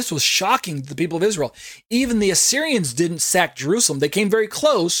 Right? This was shocking to the people of Israel. Even the Assyrians didn't sack Jerusalem. They came very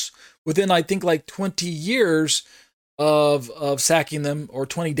close within, I think, like 20 years of sacking them, or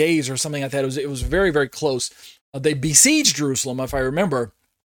 20 days or something like that. It was very, very close. They besieged Jerusalem, if I remember,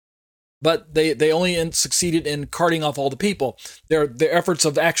 but they only succeeded in carting off all the people. Their efforts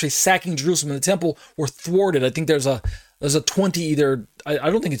of actually sacking Jerusalem and the temple were thwarted. I think there's a 20 either. I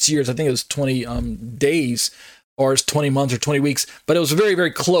don't think it's years. I think it was 20 days, or it's 20 months or 20 weeks, but it was very, very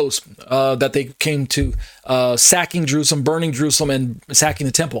close that they came to sacking Jerusalem, burning Jerusalem, and sacking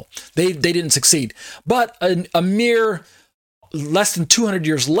the temple. They didn't succeed. But a mere less than 200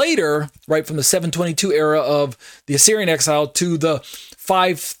 years later, right from the 722 era of the Assyrian exile to the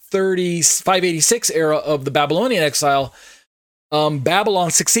 586 era of the Babylonian exile, Babylon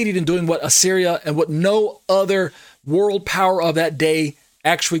succeeded in doing what Assyria and what no other world power of that day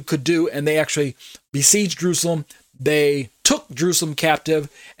actually could do, and they actually besieged Jerusalem. They took Jerusalem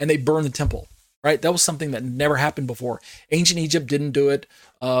captive, and they burned the temple. Right? That was something that never happened before. Ancient Egypt didn't do it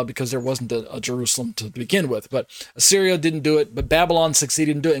because there wasn't a Jerusalem to begin with, but Assyria didn't do it, but Babylon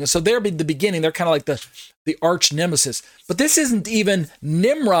succeeded in doing it. So they're the beginning. They're kind of like the arch nemesis. But this isn't even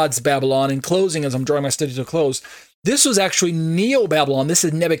Nimrod's Babylon. In closing, as I'm drawing my study to a close, this was actually Neo-Babylon. This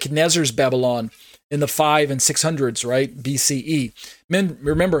is Nebuchadnezzar's Babylon in the 500s and 600s, right? BCE.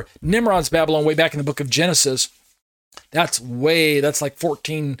 Remember, Nimrod's Babylon way back in the book of Genesis, that's like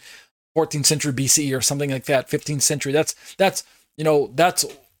 14th century BCE or something like that, 15th century. That's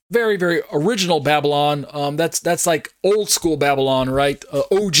very, very original Babylon. That's like old school Babylon, right?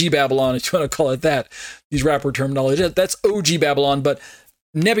 OG Babylon, if you want to call it that. These rapper terminology. That's OG Babylon. But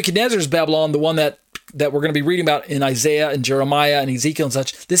Nebuchadnezzar's Babylon, the one that we're going to be reading about in Isaiah and Jeremiah and Ezekiel and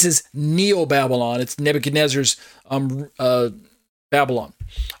such, this is Neo-Babylon. It's Nebuchadnezzar's Babylon.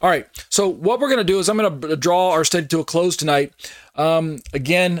 All right, so what we're going to do is I'm going to draw our study to a close tonight. Closing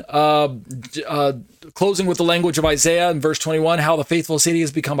with the language of Isaiah in verse 21, how the faithful city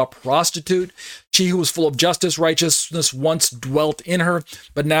has become a prostitute. She who was full of justice, righteousness once dwelt in her,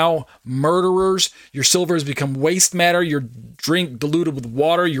 but now murderers. Your silver has become waste matter, your drink diluted with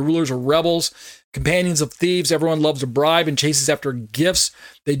water. Your rulers are rebels, companions of thieves. Everyone loves a bribe and chases after gifts.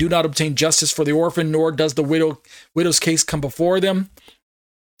 They do not obtain justice for the orphan, nor does the widow's case come before them.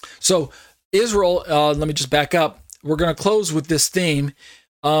 So Israel, let me just back up. We're going to close with this theme,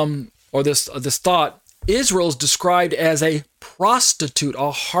 or this thought. Israel is described as a prostitute, a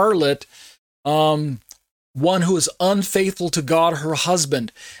harlot, one who is unfaithful to God, her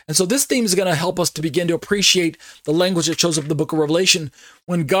husband. And so this theme is going to help us to begin to appreciate the language that shows up in the book of Revelation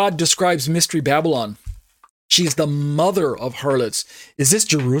when God describes Mystery Babylon. She's the mother of harlots. Is this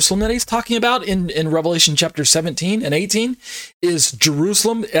Jerusalem that he's talking about in Revelation chapter 17 and 18? Is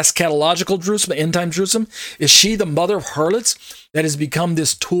Jerusalem, eschatological Jerusalem, end-time Jerusalem, is she the mother of harlots that has become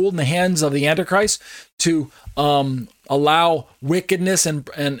this tool in the hands of the Antichrist to allow wickedness and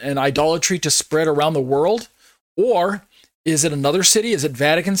idolatry to spread around the world? Or is it another city? Is it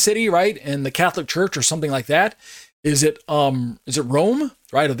Vatican City, right? And the Catholic Church or something like that? Is it Rome,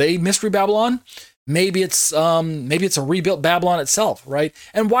 right? Are they Mystery Babylon? Maybe it's a rebuilt Babylon itself, right?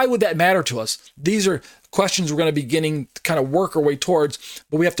 And why would that matter to us? These are questions we're going to be beginning to kind of work our way towards,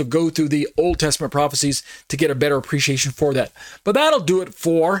 but we have to go through the Old Testament prophecies to get a better appreciation for that. But that'll do it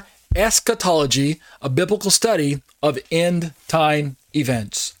for Eschatology, a biblical study of end time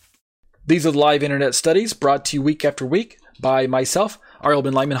events. These are the live internet studies brought to you week after week by myself, Ariel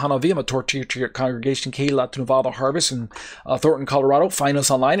Ben Lyman Hanavi. I'm a Torah teacher at Congregation Keilat Nevada Harvest in Thornton, Colorado. Find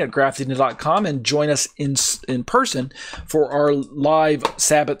us online at grafted.com and join us in person for our live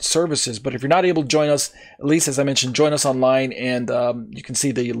Sabbath services. But if you're not able to join us, at least as I mentioned, join us online, and you can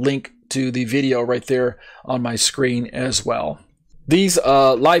see the link to the video right there on my screen as well. These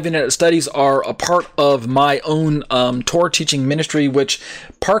live internet studies are a part of my own Torah teaching ministry, which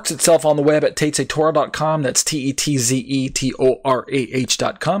parks itself on the web at tetzetorah.com. That's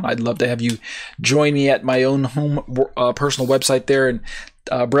tetzetorah.com. I'd love to have you join me at my own home personal website there and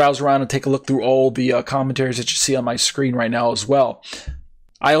browse around and take a look through all the commentaries that you see on my screen right now as well.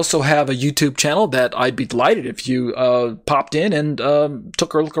 I also have a YouTube channel that I'd be delighted if you popped in and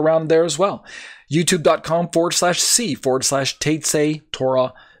took a look around there as well. youtube.com/c/Tetze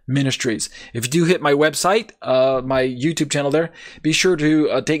Torah Ministries. If you do hit my website, my YouTube channel there, be sure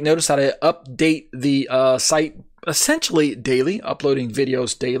to take notice that I update the site essentially daily, uploading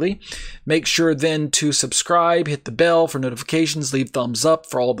videos daily. Make sure then to subscribe, hit the bell for notifications, leave thumbs up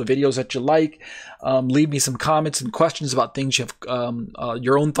for all the videos that you like. Leave me some comments and questions about things you have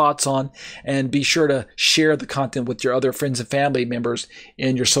your own thoughts on, and be sure to share the content with your other friends and family members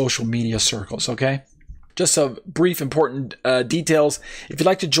in your social media circles, okay? Just some brief important details. If you'd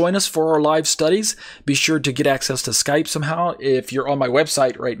like to join us for our live studies, be sure to get access to Skype somehow. If you're on my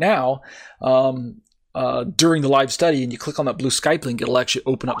website right now, during the live study and you click on that blue Skype link, it'll actually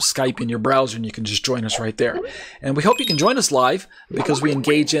open up Skype in your browser and you can just join us right there. And we hope you can join us live, because we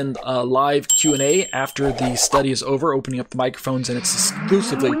engage in live Q&A after the study is over, opening up the microphones, and it's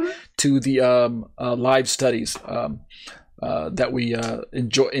exclusively to the live studies that we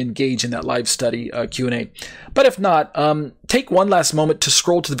engage in that live study Q&A. But if not, take one last moment to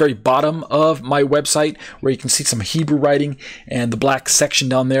scroll to the very bottom of my website, where you can see some Hebrew writing and the black section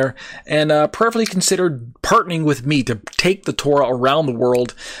down there, and prayerfully consider partnering with me to take the Torah around the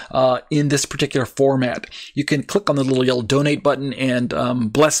world in this particular format. You can click on the little yellow donate button and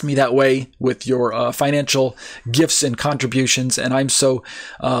bless me that way with your financial gifts and contributions. And I'm so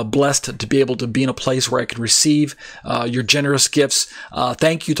blessed to be able to be in a place where I can receive your generous gifts.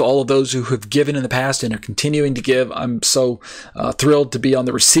 Thank you to all of those who have given in the past and are continuing to give. I'm so thrilled to be on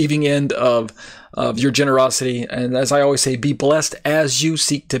the receiving end of your generosity. And as I always say, be blessed as you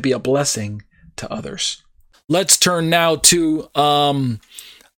seek to be a blessing to others. Let's turn now to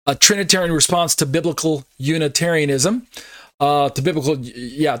a Trinitarian response to biblical Unitarianism. To biblical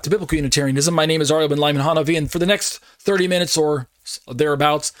Unitarianism. My name is Ariel Ben Lyman Hanavi, and for the next 30 minutes or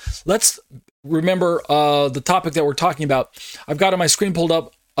thereabouts, let's remember the topic that we're talking about. I've got on my screen pulled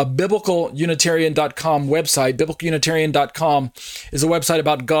up a biblicalunitarian.com website. Biblicalunitarian.com is a website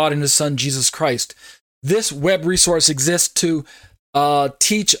about God and His Son, Jesus Christ. This web resource exists to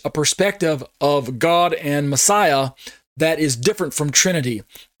teach a perspective of God and Messiah that is different from Trinity.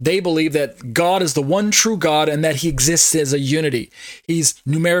 They believe that God is the one true God and that He exists as a unity. He's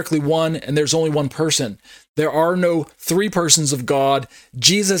numerically one, and there's only one person. There are no three persons of God.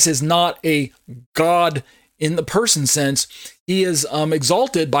 Jesus is not a God in the person sense. He is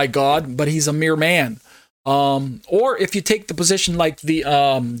exalted by God, but He's a mere man. Or if you take the position like the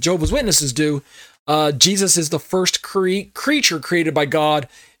Jehovah's Witnesses do, Jesus is the first creature created by God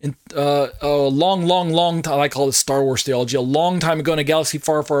in a long time. I call this Star Wars theology. A long time ago in a galaxy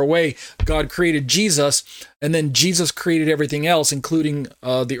far, far away, God created Jesus, and then Jesus created everything else, including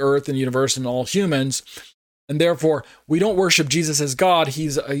the earth and universe and all humans. And therefore, we don't worship Jesus as God.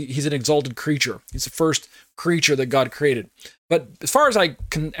 He's an exalted creature. He's the first creature that God created. But as far as I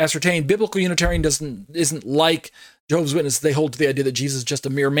can ascertain, biblical Unitarian isn't like Jehovah's Witnesses. They hold to the idea that Jesus is just a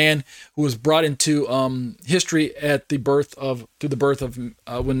mere man who was brought into history at the birth of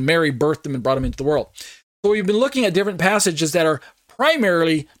when Mary birthed him and brought him into the world. So we've been looking at different passages that are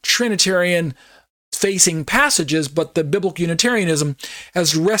primarily Trinitarian facing passages, but the biblical Unitarianism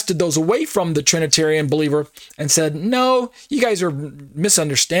has wrested those away from the Trinitarian believer and said, no, you guys are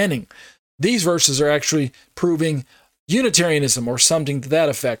misunderstanding. These verses are actually proving Unitarianism or something to that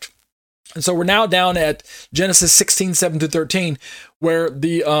effect. And so we're now down at Genesis 16, 7-13, where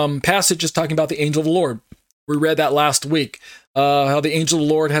the passage is talking about the angel of the Lord. We read that last week, how the angel of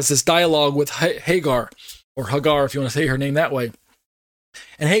the Lord has this dialogue with Hagar, or Hagar, if you want to say her name that way.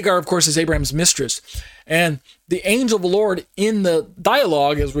 And Hagar, of course, is Abraham's mistress. And the angel of the Lord in the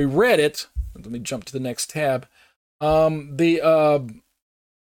dialogue, as we read it, let me jump to the next tab. There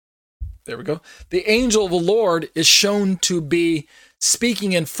we go. The angel of the Lord is shown to be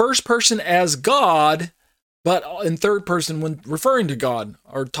speaking in first person as God, but in third person when referring to God,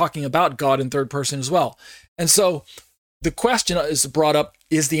 or talking about God in third person as well. And so the question is brought up,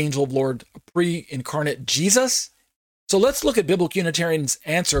 is the angel of the Lord a pre-incarnate Jesus? So let's look at Biblical Unitarian's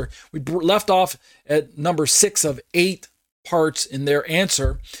answer. We left off at number 6 of 8 parts in their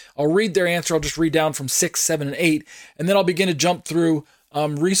answer. I'll read their answer. I'll just read down from 6, 7, and 8, and then I'll begin to jump through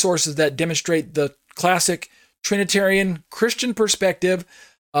resources that demonstrate the classic Trinitarian Christian perspective,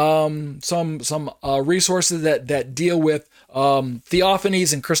 some resources that deal with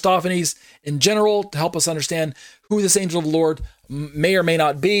theophanies and Christophanies in general to help us understand who this angel of the Lord may or may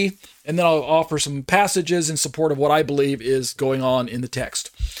not be, and then I'll offer some passages in support of what I believe is going on in the text.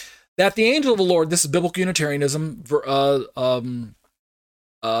 That the angel of the Lord, this is Biblical Unitarianism,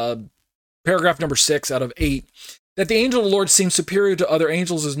 paragraph number 6 out of 8, that the angel of the Lord seems superior to other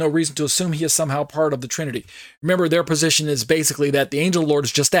angels is no reason to assume he is somehow part of the Trinity. Remember, their position is basically that the angel of the Lord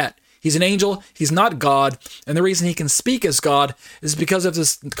is just that. He's an angel, he's not God, and the reason he can speak as God is because of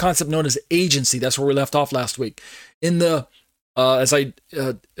this concept known as agency. That's where we left off last week. In the as I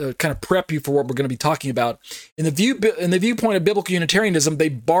kind of prep you for what we're going to be talking about. In the viewpoint of biblical Unitarianism, they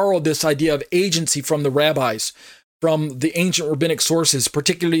borrowed this idea of agency from the rabbis, from the ancient rabbinic sources,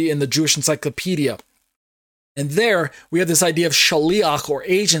 particularly in the Jewish Encyclopedia. And there we have this idea of shaliach, or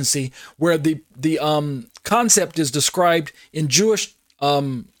agency, where the concept is described in Jewish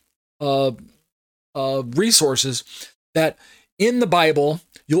resources, that in the Bible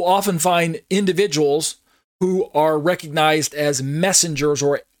you'll often find individuals who are recognized as messengers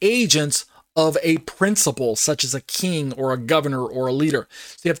or agents of a principle, such as a king or a governor or a leader.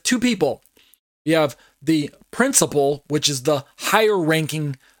 So you have two people. You have the principal, which is the higher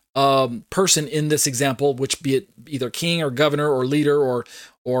ranking person in this example, which be it either king or governor or leader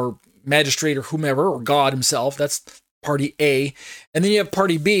or magistrate or whomever, or God himself. That's party A. And then you have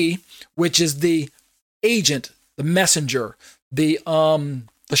party B, which is the agent, the messenger, the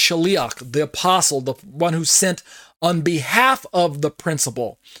shaliach, the apostle, the one who's sent on behalf of the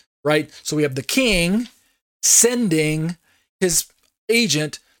principal, right? So we have the king sending his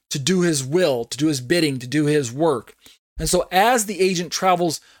agent to do his will, to do his bidding, to do his work. And so as the agent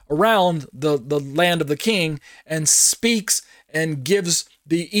travels around the land of the king and speaks and gives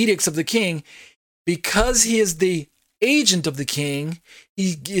the edicts of the king, because he is the agent of the king,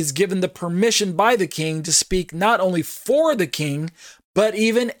 he is given the permission by the king to speak not only for the king, but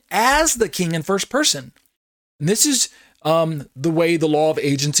even as the king in first person. And this is the way the law of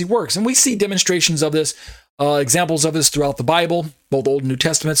agency works. And we see demonstrations of this, examples of this throughout the Bible, both Old and New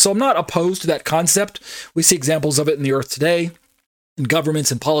Testament. So I'm not opposed to that concept. We see examples of it in the earth today, in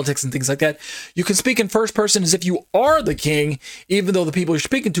governments and politics and things like that. You can speak in first person as if you are the king, even though the people you're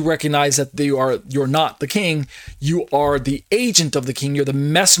speaking to recognize that you're not the king. You are the agent of the king. You're the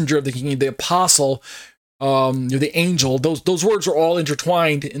messenger of the king, the apostle. You're the angel. Those words are all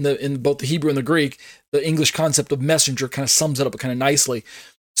intertwined in both the Hebrew and the Greek. The English concept of messenger kind of sums it up kind of nicely.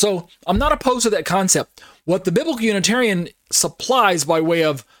 So I'm not opposed to that concept. What the biblical Unitarian supplies by way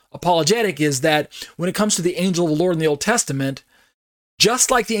of apologetic is that when it comes to the angel of the Lord in the Old Testament, just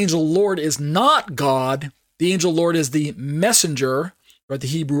like the angel of the Lord is not God, the angel of the Lord is the messenger, right? The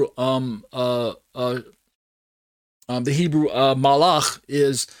Hebrew malach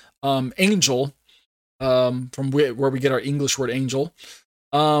is angel, from where we get our English word angel,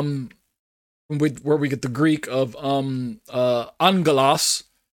 where we get the Greek of angelos,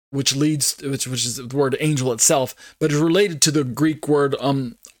 which is the word angel itself, but is related to the Greek word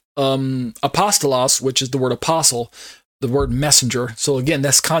apostolos, which is the word apostle, the word messenger. So again,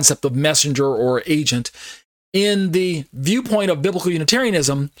 this concept of messenger or agent. In the viewpoint of biblical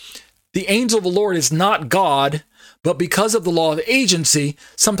Unitarianism, the angel of the Lord is not God, but because of the law of agency,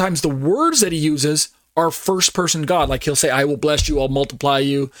 sometimes the words that he uses are first person God. Like he'll say, I will bless you, I'll multiply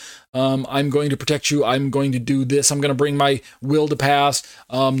you, I'm going to protect you, I'm going to do this, I'm going to bring my will to pass,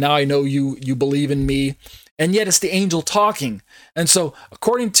 now I know you believe in me. And yet it's the angel talking. And so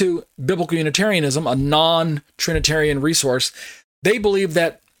according to biblical Unitarianism, a non-Trinitarian resource, they believe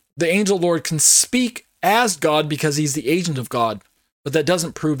that the angel of the Lord can speak as God because he's the agent of God, but that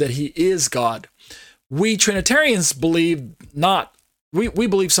doesn't prove that he is God. We Trinitarians believe not. We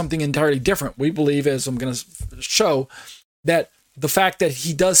believe something entirely different. We believe, as I'm going to show, that the fact that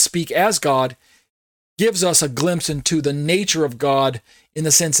he does speak as God gives us a glimpse into the nature of God, in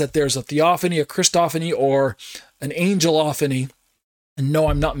the sense that there's a theophany, a Christophany, or an angelophany. And no,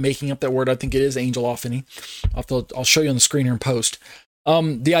 I'm not making up that word. I think it is angelophany. I'll show you on the screen here in post.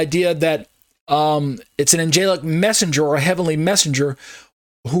 The idea that it's an angelic messenger or a heavenly messenger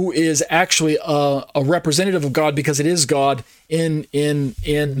who is actually a representative of God, because it is God in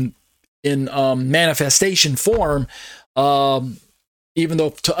manifestation form, even though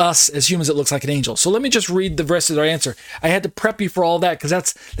to us as humans it looks like an angel. So let me just read the rest of their answer. I had to prep you for all that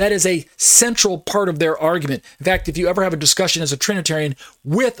because that is a central part of their argument. In fact, if you ever have a discussion as a Trinitarian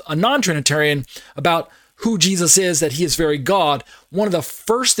with a non-Trinitarian about who Jesus is, that he is very God, one of the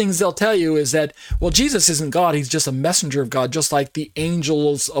first things they'll tell you is that, well, Jesus isn't God, he's just a messenger of God, just like the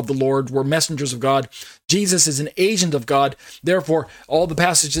angels of the Lord were messengers of God. Jesus is an agent of God. Therefore, all the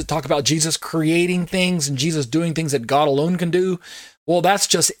passages that talk about Jesus creating things and Jesus doing things that God alone can do, well, that's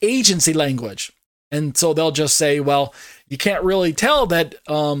just agency language. And so they'll just say, well, you can't really tell that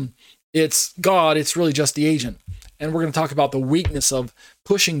it's God, it's really just the agent. And we're going to talk about the weakness of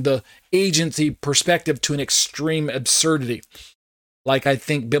pushing the agency perspective to an extreme absurdity, like I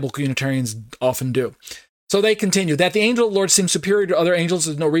think biblical Unitarians often do. So they continue, that the angel of the Lord seems superior to other angels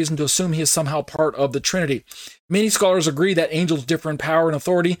is no reason to assume he is somehow part of the Trinity. Many scholars agree that angels differ in power and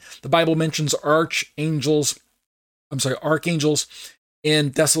authority. The Bible mentions archangels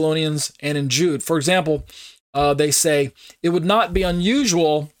in Thessalonians and in Jude. For example, they say it would not be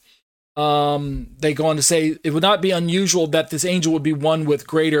unusual. They go on to say it would not be unusual that this angel would be one with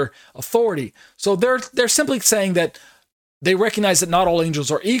greater authority. So they're simply saying that they recognize that not all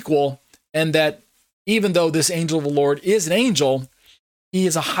angels are equal, and that even though this angel of the Lord is an angel, he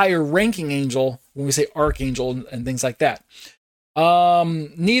is a higher ranking angel when we say archangel and things like that.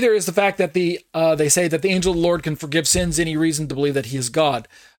 Neither is the fact that they say that the angel of the Lord can forgive sins any reason to believe that he is God.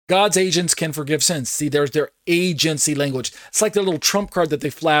 God's agents can forgive sins. See, there's their agency language. It's like their little trump card that they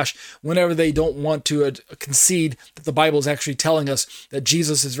flash whenever they don't want to concede that the Bible is actually telling us that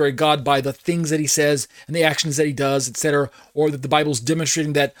Jesus is very God by the things that he says and the actions that he does, etc., or that the Bible is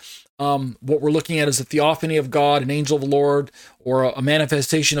demonstrating that what we're looking at is a theophany of God, an angel of the Lord, or a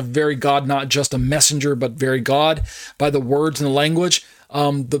manifestation of very God, not just a messenger, but very God, by the words and the language.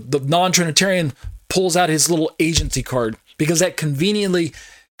 The non-Trinitarian pulls out his little agency card because that conveniently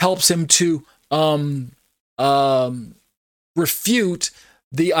helps him to refute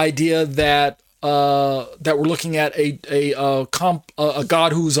the idea that we're looking at a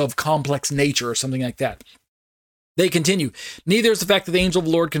God who's of complex nature or something like that. They continue, neither is the fact that the angel of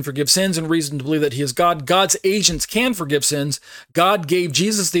the Lord can forgive sins and reason to believe that he is God. God's agents can forgive sins. God gave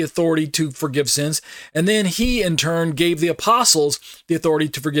Jesus the authority to forgive sins, and then he, in turn, gave the apostles the authority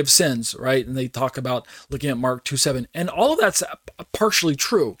to forgive sins, right? And they talk about looking at Mark 2:7, and all of that's partially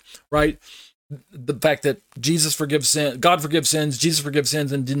true, right? The fact that Jesus forgives sin, God forgives sins, Jesus forgives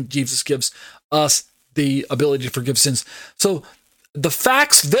sins, and then Jesus gives us the ability to forgive sins. So the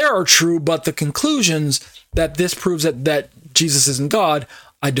facts there are true, but the conclusions that this proves that Jesus isn't God,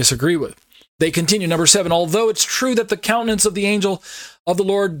 I disagree with. They continue, number 7, although it's true that the countenance of the angel of the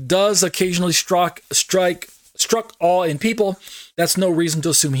Lord does occasionally struck awe in people, that's no reason to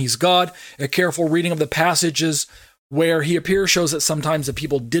assume he's God. A careful reading of the passages where he appears shows that sometimes the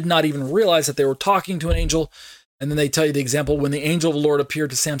people did not even realize that they were talking to an angel. And then they tell you the example when the angel of the Lord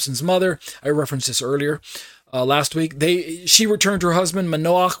appeared to Samson's mother. I referenced this earlier. Last week, she returned to her husband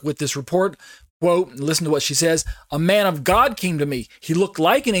Manoah with this report. Quote, listen to what she says. A man of God came to me. He looked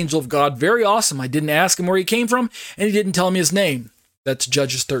like an angel of God. Very awesome. I didn't ask him where he came from, and he didn't tell me his name. That's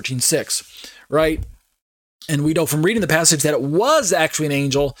Judges 13:6, right? And we know from reading the passage that it was actually an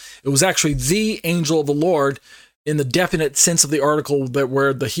angel. It was actually the angel of the Lord in the definite sense of the article, that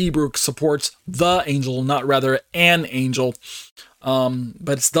where the Hebrew supports the angel, not rather an angel.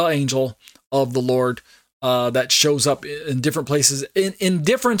 But it's the angel of the Lord. That shows up in different places. In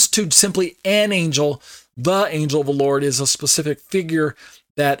difference to simply an angel, the angel of the Lord is a specific figure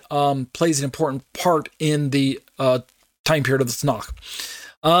that plays an important part in the time period of the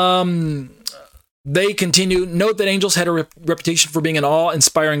Tanakh. They continue, note that angels had a reputation for being an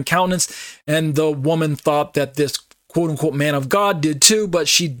awe-inspiring countenance, and the woman thought that this quote-unquote man of God did too, but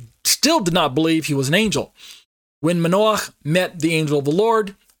she still did not believe he was an angel. When Manoah met the angel of the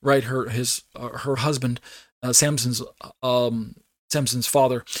Lord, right, her husband, Samson's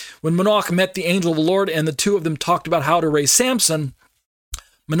father. When Manoah met the angel of the Lord and the two of them talked about how to raise Samson,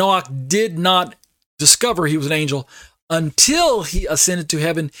 Manoah did not discover he was an angel until he ascended to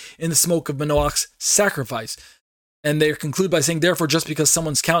heaven in the smoke of Manoah's sacrifice. And they conclude by saying, therefore, just because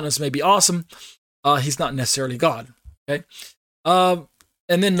someone's countenance may be awesome, he's not necessarily God. Okay.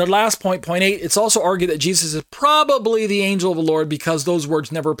 And then the last point, point 8, it's also argued that Jesus is probably the angel of the Lord because those words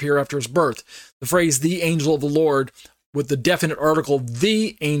never appear after his birth. The phrase, the angel of the Lord, with the definite article,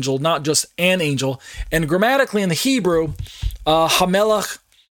 the angel, not just an angel. And grammatically in the Hebrew, Hamelach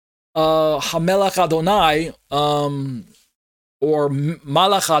Adonai, or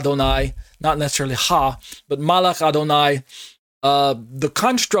Malach Adonai, not necessarily Ha, but Malach Adonai, the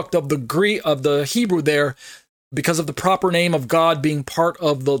construct of the Hebrew there, because of the proper name of God being part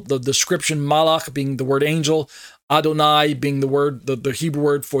of the description, Malach being the word angel, Adonai being the Hebrew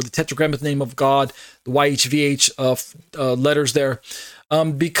word for the tetragrammaton name of God, the YHVH letters there.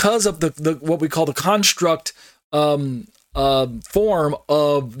 Because of the what we call the construct form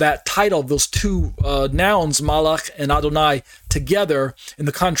of that title, those two nouns, Malach and Adonai, together in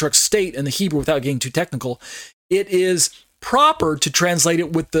the construct state in the Hebrew, without getting too technical, it is proper to translate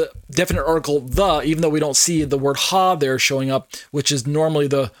it with the definite article the, even though we don't see the word ha there showing up, which is normally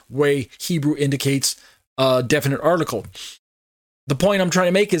the way Hebrew indicates definite article. The point I'm trying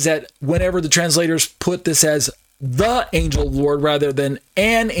to make is that whenever the translators put this as the angel of the Lord rather than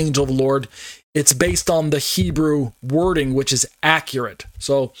an angel of the Lord, it's based on the Hebrew wording, which is accurate.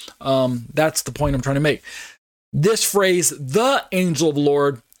 So that's the point I'm trying to make. This phrase, the angel of the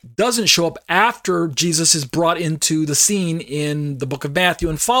Lord, doesn't show up after Jesus is brought into the scene in the book of Matthew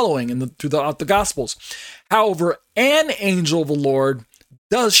and following throughout the Gospels. However, an angel of the Lord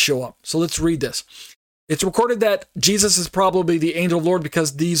does show up. So let's read this. It's recorded that Jesus is probably the angel of the Lord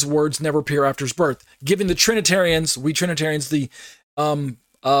because these words never appear after his birth, giving we Trinitarians, the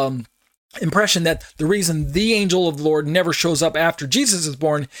impression that the reason the angel of the Lord never shows up after Jesus is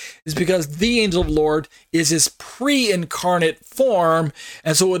born is because the angel of the Lord is his pre-incarnate form,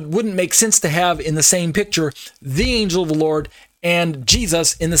 and so it wouldn't make sense to have in the same picture the angel of the Lord and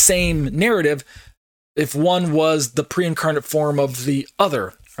Jesus in the same narrative if one was the pre-incarnate form of the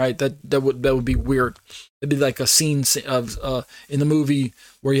other. Right, that would be weird. It'd be like a scene of in the movie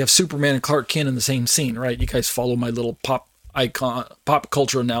where you have Superman and Clark Kent in the same scene. Right, you guys follow my little pop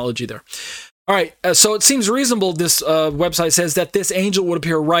culture analogy there. All right, so it seems reasonable. This website says that this angel would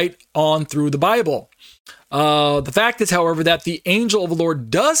appear right on through the Bible. The fact is, however, that the angel of the Lord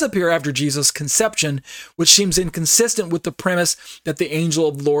does appear after Jesus' conception, which seems inconsistent with the premise that the angel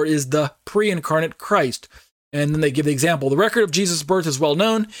of the Lord is the pre-incarnate Christ. And then they give the example. The record of Jesus' birth is well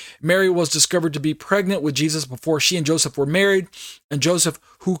known. Mary was discovered to be pregnant with Jesus before she and Joseph were married, and Joseph,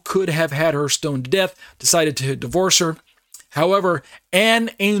 who could have had her stoned to death, decided to divorce her. However, an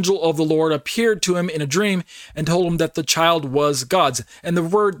angel of the Lord appeared to him in a dream and told him that the child was God's. And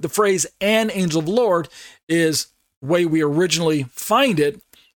the phrase "an angel of the Lord" is the way we originally find it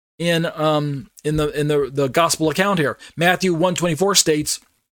in the gospel account here. Matthew 1:24 states,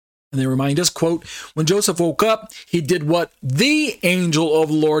 and they remind us, quote, "When Joseph woke up, he did what the angel of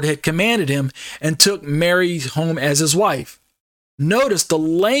the Lord had commanded him and took Mary home as his wife." Notice the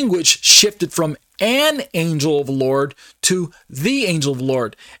language shifted from an angel of the Lord to the angel of the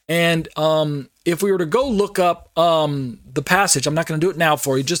Lord. And if we were to go look up the passage, I'm not going to do it now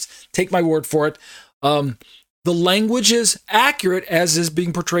for you, just take my word for it. The language is accurate as is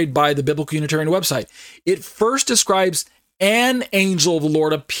being portrayed by the Biblical Unitarian website. It first describes an angel of the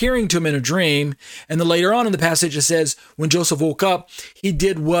Lord appearing to him in a dream, and then later on in the passage it says, when Joseph woke up, he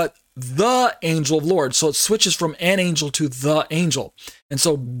did what the angel of the Lord. So it switches from an angel to the angel. And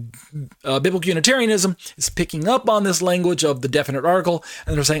so Biblical Unitarianism is picking up on this language of the definite article,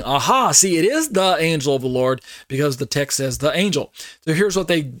 and they're saying, aha, see, it is the angel of the Lord because the text says the angel. So here's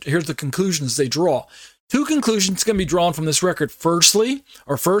the conclusions they draw. Two conclusions can be drawn from this record. First,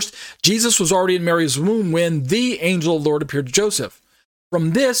 Jesus was already in Mary's womb when the angel of the Lord appeared to Joseph.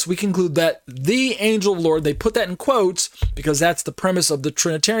 From this, we conclude that the angel of the Lord, they put that in quotes because that's the premise of the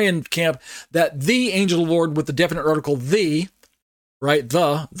Trinitarian camp, that the angel of the Lord with the definite article the, right,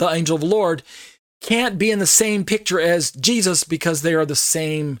 the angel of the Lord, can't be in the same picture as Jesus because they are the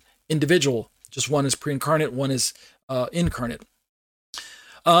same individual. Just one is pre-incarnate, one is incarnate.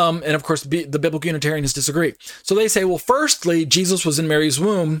 And of course, the Biblical Unitarians disagree. So they say, well, firstly, Jesus was in Mary's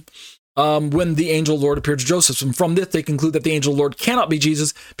womb when the angel of the Lord appeared to Joseph. And from this, they conclude that the angel of the Lord cannot be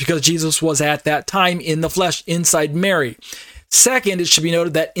Jesus because Jesus was at that time in the flesh inside Mary. Second, it should be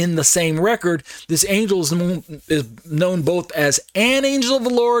noted that in the same record, this angel is known both as an angel of the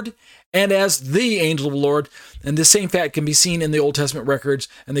Lord and as the angel of the Lord. And this same fact can be seen in the Old Testament records.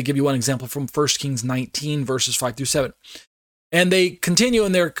 And they give you one example from 1 Kings 19, verses 5 through 7. And they continue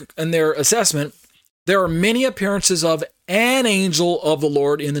in their assessment. There are many appearances of an angel of the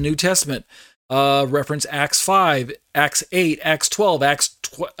Lord in the New Testament. Reference Acts 5, Acts 8, Acts 12, Acts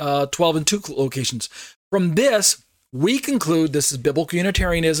 12 in 2 locations. From this, we conclude, this is Biblical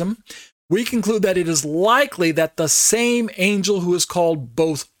Unitarianism, we conclude that it is likely that the same angel who is called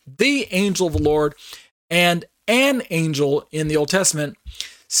both the angel of the Lord and an angel in the Old Testament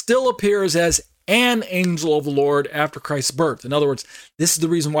still appears as an angel of the Lord after Christ's birth. In other words, this is the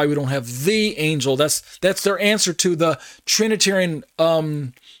reason why we don't have the angel. That's their answer to the Trinitarian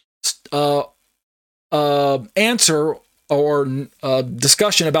answer or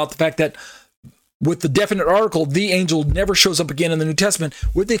discussion about the fact that with the definite article, the angel never shows up again in the New Testament,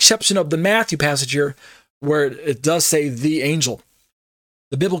 with the exception of the Matthew passage here, where it does say the angel.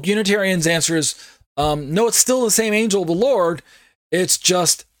 The Biblical Unitarian's answer is, no, it's still the same angel of the Lord. It's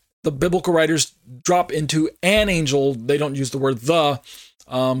just the biblical writers drop into an angel. They don't use the word the,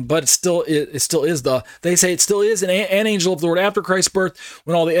 but it still is the. They say it still is an angel of the Lord after Christ's birth.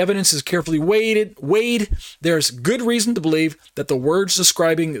 When all the evidence is carefully weighed, there's good reason to believe that the words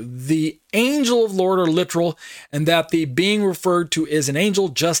describing the angel of the Lord are literal, and that the being referred to is an angel,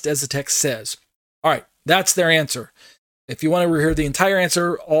 just as the text says. All right, that's their answer. If you want to hear the entire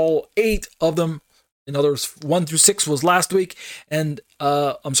answer, all 8 of them, in other words, 1 through 6 was last week, and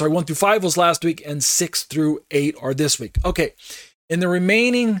 1 through 5 was last week, and 6 through 8 are this week. Okay, in the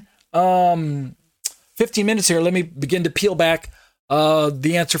remaining 15 minutes here, let me begin to peel back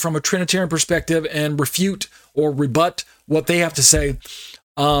the answer from a Trinitarian perspective and refute or rebut what they have to say.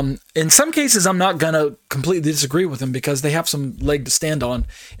 In some cases, I'm not going to completely disagree with them because they have some leg to stand on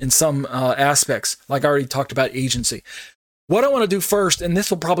in some aspects, like I already talked about agency. What I want to do first, and this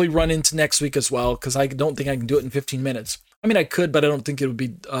will probably run into next week as well, because I don't think I can do it in 15 minutes. I mean, I could, but I don't think it would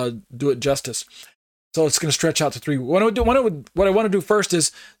be do it justice. So it's going to stretch out to 3. What I want to do first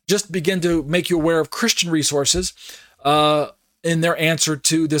is just begin to make you aware of Christian resources in their answer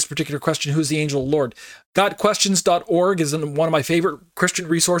to this particular question, who's the angel of the Lord? GotQuestions.org is one of my favorite Christian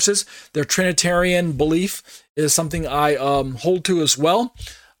resources. Their Trinitarian belief is something I hold to as well.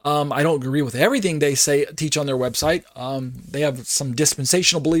 I don't agree with everything they teach on their website. They have some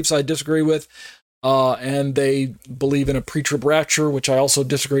dispensational beliefs I disagree with, and they believe in a pre-trib rapture, which I also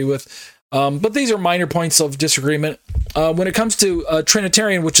disagree with. But these are minor points of disagreement. When it comes to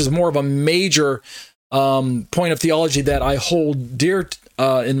Trinitarian, which is more of a major point of theology that I hold dear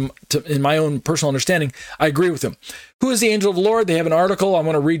in my own personal understanding, I agree with them. Who is the angel of the Lord? They have an article. I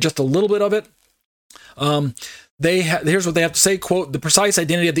want to read just a little bit of it. Here's what they have to say, quote, "The precise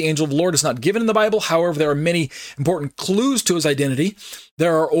identity of the angel of the Lord is not given in the Bible. However, there are many important clues to his identity.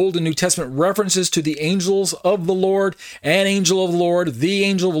 There are Old and New Testament references to the angels of the Lord, an angel of the Lord, the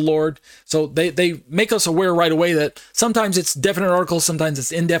angel of the Lord." So they make us aware right away that sometimes it's definite articles, sometimes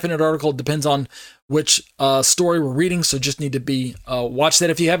it's indefinite article. It depends on which story we're reading. So just need to be watch that.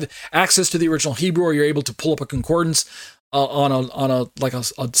 If you have access to the original Hebrew, or you're able to pull up a concordance on a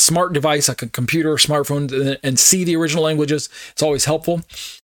smart device, like a computer or smartphone, and see the original languages, it's always helpful.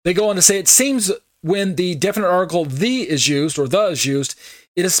 They go on to say, it seems when the definite article "the" is used, or "the" is used,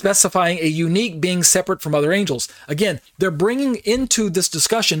 it is specifying a unique being separate from other angels. Again, they're bringing into this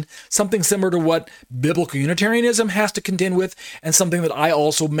discussion something similar to what biblical Unitarianism has to contend with, and something that I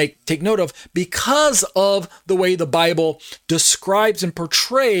also take note of because of the way the Bible describes and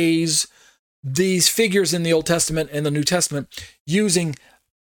portrays these figures in the Old Testament and the New Testament, using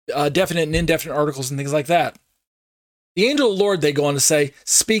definite and indefinite articles and things like that. The angel of the Lord, they go on to say,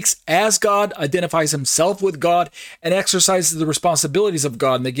 speaks as God, identifies himself with God, and exercises the responsibilities of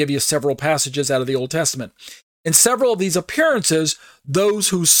God. And they give you several passages out of the Old Testament. In several of these appearances, those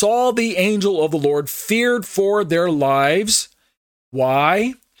who saw the angel of the Lord feared for their lives.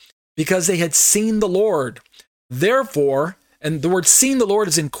 Why? Because they had seen the Lord. Therefore, and the word "seen the Lord"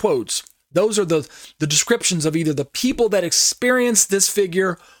 is in quotes. Those are the descriptions of either the people that experienced this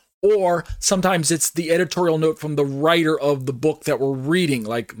figure, or sometimes it's the editorial note from the writer of the book that we're reading.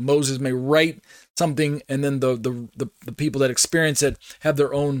 Like Moses may write something, and then the people that experience it have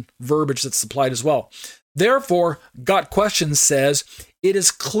their own verbiage that's supplied as well. Therefore, Got Questions says, it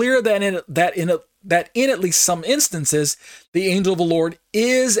is clear that in at least some instances, the angel of the Lord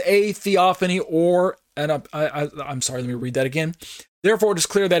is a theophany, or, and I'm sorry, let me read that again. Therefore, it is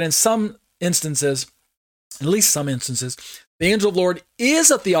clear that in some instances, at least some instances, the angel of the Lord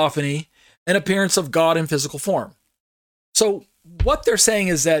is a theophany, an appearance of God in physical form. So what they're saying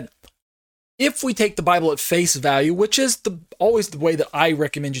is that if we take the Bible at face value, which is always the way that I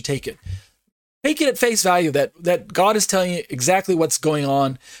recommend you take it at face value, that God is telling you exactly what's going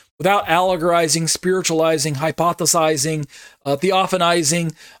on without allegorizing, spiritualizing, hypothesizing,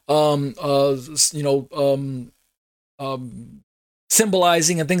 theophanizing,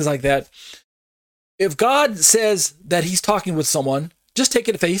 symbolizing and things like that. If God says that he's talking with someone, just take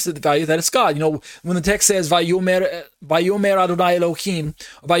it at face value that it's God. When the text says, Vayomer Adonai Elohim,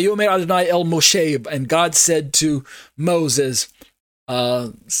 Vayomer Adonai El Moshe, and God said to Moses,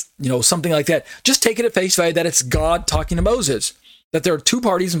 something like that, just take it at face value that it's God talking to Moses, that there are two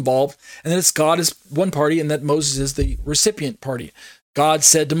parties involved, and that it's God is one party, and that Moses is the recipient party. God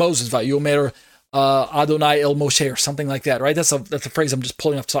said to Moses, Vayomer Adonai El Moshe, or something like that, right? That's a phrase I'm just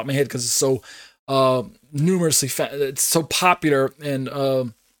pulling off the top of my head because it's so numerously, it's so popular and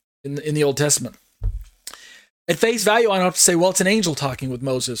in the Old Testament. At face value, I don't have to say, well, it's an angel talking with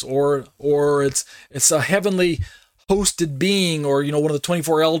Moses, or it's a heavenly hosted being, or one of the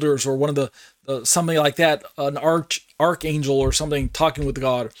 24 elders, or one of the something like that, an archangel or something talking with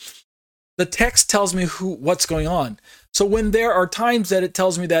God. The text tells me what's going on. So when there are times that it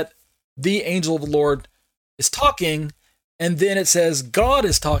tells me that the angel of the Lord is talking, and then it says God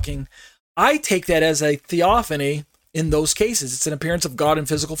is talking, I take that as a theophany in those cases. It's an appearance of God in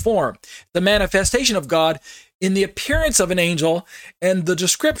physical form. The manifestation of God in the appearance of an angel, and the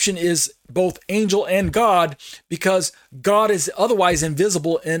description is both angel and God, because God is otherwise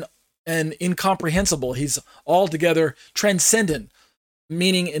invisible and incomprehensible. He's altogether transcendent,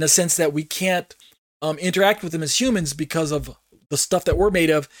 meaning in a sense that we can't interact with him as humans because of the stuff that we're made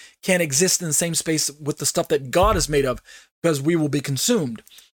of can't exist in the same space with the stuff that God is made of, because we will be consumed.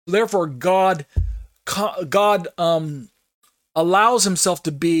 Therefore, God allows himself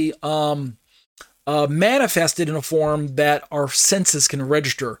to be manifested in a form that our senses can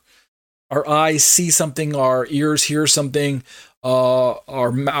register. Our eyes see something, our ears hear something,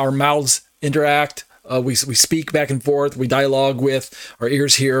 our mouths interact. We speak back and forth. We dialogue with. Our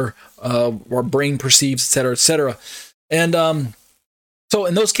ears hear. Our brain perceives, etc., etc. And so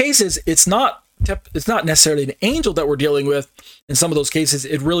in those cases, it's not necessarily an angel that we're dealing with. In some of those cases,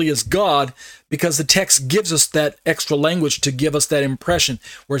 it really is God, because the text gives us that extra language to give us that impression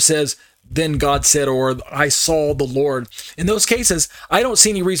where it says, "Then God said," or "I saw the Lord." In those cases, I don't see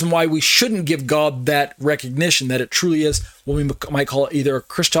any reason why we shouldn't give God that recognition, that it truly is what we might call either a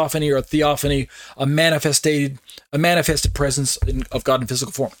Christophany or a theophany, a manifested presence of God in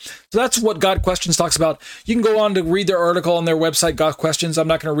physical form. So that's what God Questions talks about. You can go on to read their article on their website, God Questions. I'm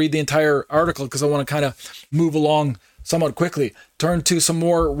not going to read the entire article because I want to kind of move along somewhat quickly. Turn to some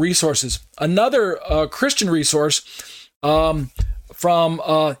more resources. Another Christian resource from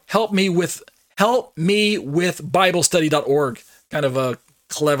helpmewithbiblestudy.org, kind of a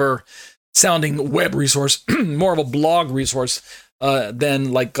clever sounding web resource, more of a blog resource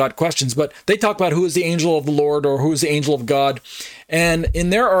than like God Questions. But they talk about who is the angel of the Lord, or who is the angel of God. And in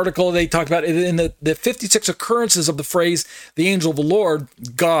their article, they talk about it in the 56 occurrences of the phrase, the angel of the Lord,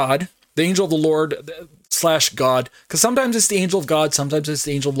 God, the angel of the Lord / God, because sometimes it's the angel of God, sometimes it's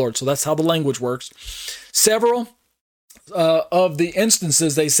the angel of the Lord. So that's how the language works. Several of the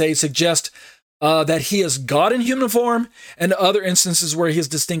instances, they say, suggest that he is God in human form, and other instances where he is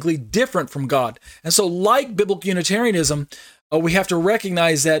distinctly different from God. And so, like biblical Unitarianism, we have to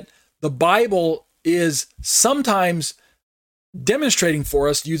recognize that the Bible is sometimes demonstrating for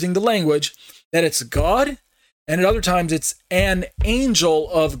us, using the language, that it's God, and at other times it's an angel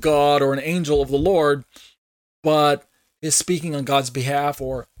of God or an angel of the Lord, but is speaking on God's behalf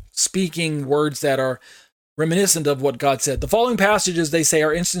or speaking words that are reminiscent of what God said. The following passages, they say,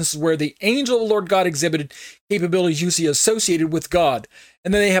 are instances where the angel of the Lord God exhibited capabilities usually associated with God.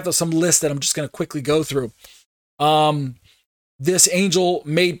 And then they have some list that I'm just going to quickly go through. This angel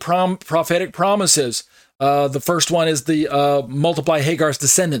made prophetic promises. The first one is the multiply Hagar's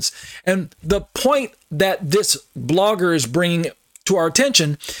descendants. And the point that this blogger is bringing to our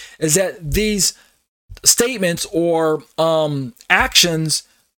attention is that these statements or actions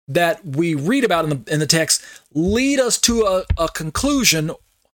that we read about in the text lead us to a conclusion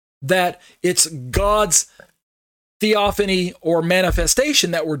that it's God's theophany or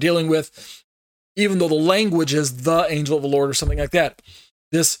manifestation that we're dealing with, even though the language is the angel of the Lord or something like that.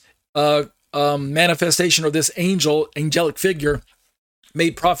 This manifestation, or this angelic figure,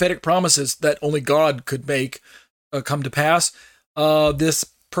 made prophetic promises that only God could make come to pass. This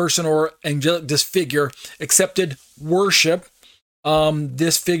person or this figure accepted worship.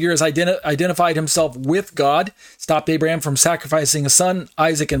 This figure has identified himself with God, stopped Abraham from sacrificing a son,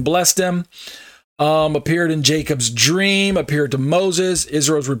 Isaac, and blessed him. Appeared in Jacob's dream, appeared to Moses,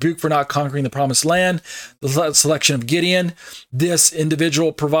 Israel's rebuke for not conquering the promised land, the selection of Gideon. This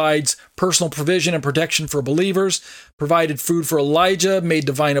individual provides personal provision and protection for believers, provided food for Elijah, made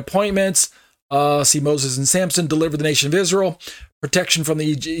divine appointments. See Moses and Samson, delivered the nation of Israel, protection from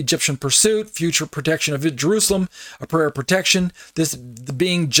the Egyptian pursuit, future protection of Jerusalem, a prayer of protection, this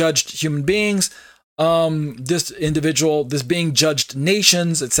being judged human beings, this individual, this being judged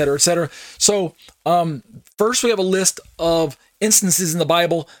nations, etc., etc. So first we have a list of instances in the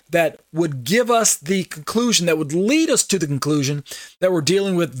Bible that would give us the conclusion, that would lead us to the conclusion that we're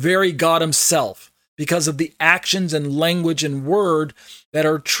dealing with very God himself, because of the actions and language and word that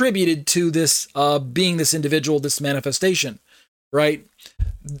are attributed to this being, this individual, this manifestation, right?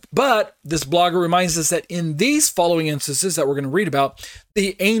 But this blogger reminds us that in these following instances that we're going to read about,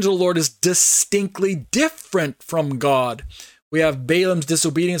 the angel of the Lord is distinctly different from God. We have Balaam's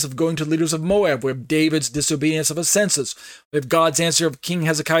disobedience of going to the leaders of Moab. We have David's disobedience of a census. We have God's answer of King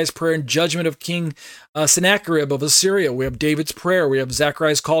Hezekiah's prayer and judgment of King Sennacherib of Assyria. We have David's prayer. We have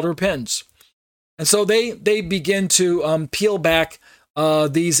Zechariah's call to repentance. And so they begin to peel back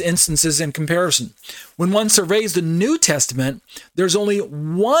these instances in comparison. When one surveys the New Testament, there's only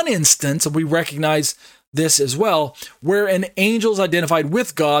one instance, and we recognize this as well, where an angel is identified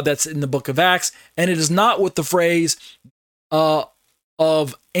with God. That's in the book of Acts, and it is not with the phrase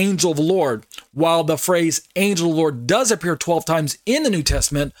of angel of the Lord. While the phrase angel of the Lord does appear 12 times in the New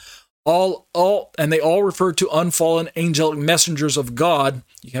Testament, and they all refer to unfallen angelic messengers of God.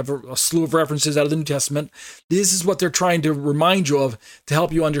 You have a slew of references out of the New Testament. This is what they're trying to remind you of to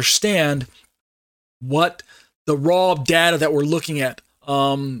help you understand what the raw data that we're looking at,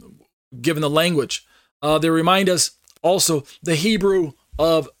 given the language. They remind us also the Hebrew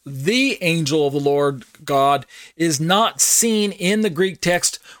of the angel of the Lord God is not seen in the Greek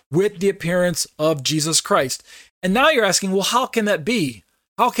text with the appearance of Jesus Christ. And now you're asking, well, how can that be?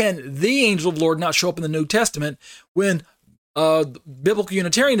 How can the angel of the Lord not show up in the New Testament when biblical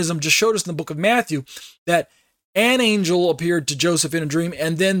Unitarianism just showed us in the book of Matthew that an angel appeared to Joseph in a dream,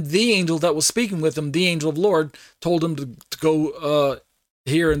 and then the angel that was speaking with him, the angel of the Lord, told him to go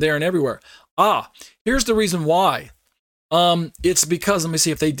here and there and everywhere. Here's the reason why. It's because, let me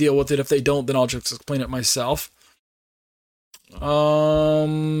see if they deal with it. If they don't, then I'll just explain it myself.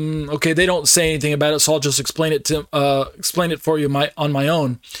 Okay, they don't say anything about it, so I'll just explain it for you on my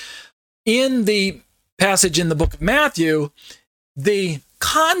own. In the passage in the book of Matthew, the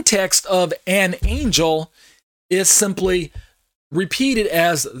context of an angel is simply repeated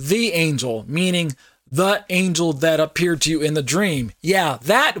as the angel, meaning the angel that appeared to you in the dream. Yeah,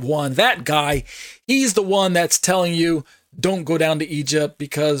 that one, that guy, he's the one that's telling you don't go down to Egypt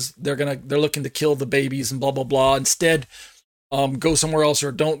because they're looking to kill the babies and blah blah blah. Instead, go somewhere else,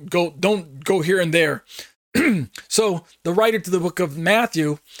 or don't go here and there. So the writer to the book of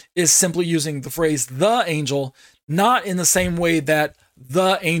Matthew is simply using the phrase "the angel," not in the same way that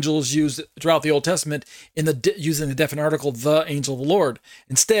the angel is used throughout the Old Testament using the definite article "the angel of the Lord."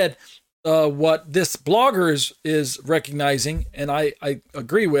 Instead, what this blogger is recognizing, and I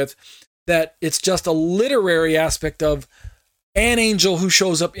agree with, that it's just a literary aspect of an angel who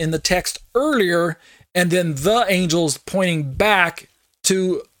shows up in the text earlier, and then the angel's pointing back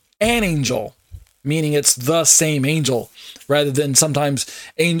to an angel, meaning it's the same angel, rather than sometimes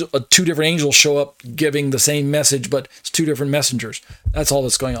two different angels show up giving the same message, but it's two different messengers. That's all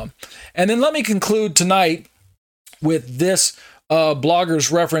that's going on. And then let me conclude tonight with this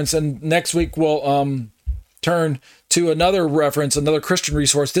blogger's reference, and next week we'll turn to another reference, another Christian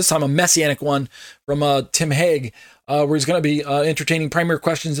resource, this time a messianic one from Tim Hague, where he's going to be entertaining primary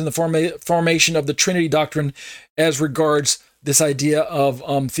questions in the formation of the Trinity doctrine as regards this idea of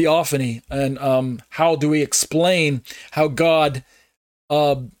theophany, and how do we explain how God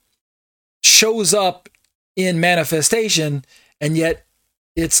shows up in manifestation, and yet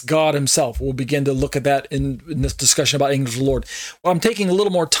it's God himself. We'll begin to look at that in this discussion about angels of the Lord. Well, I'm taking a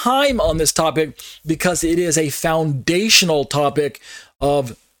little more time on this topic because it is a foundational topic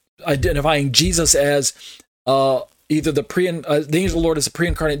of identifying Jesus as either the angel of the Lord is a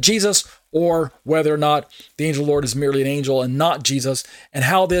pre-incarnate Jesus, or whether or not the angel of the Lord is merely an angel and not Jesus, and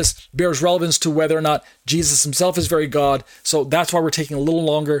how this bears relevance to whether or not Jesus himself is very God. So that's why we're taking a little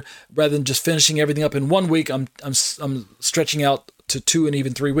longer rather than just finishing everything up in 1 week. I'm stretching out to 2 and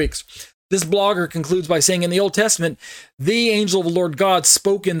even 3 weeks. This blogger concludes by saying, in the Old Testament, the angel of the Lord God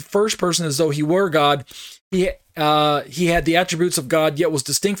spoke in first person as though he were God. He had the attributes of God, yet was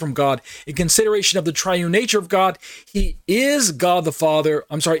distinct from God. In consideration of the triune nature of God, he is God the Father.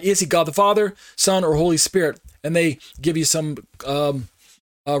 Is he God the Father, Son, or Holy Spirit? And they give you some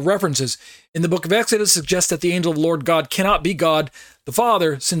references. In the book of Exodus, suggests that the angel of the Lord God cannot be God the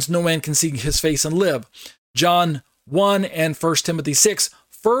Father, since no man can see his face and live. John 1 and 1 Timothy 6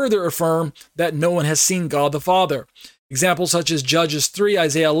 further affirm that no one has seen God the Father. Examples such as Judges 3,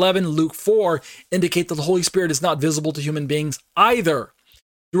 Isaiah 11, Luke 4 indicate that the Holy Spirit is not visible to human beings either.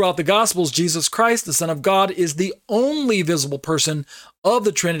 Throughout the Gospels, Jesus Christ, the Son of God, is the only visible person of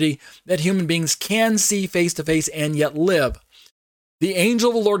the Trinity that human beings can see face to face and yet live. The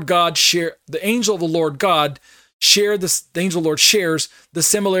angel of the Lord shares the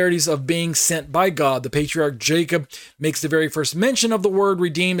similarities of being sent by God. The patriarch Jacob makes the very first mention of the word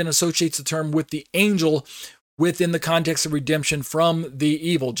redeemed and associates the term with the angel within the context of redemption from the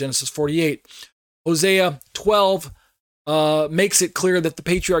evil, Genesis 48. Hosea 12 makes it clear that the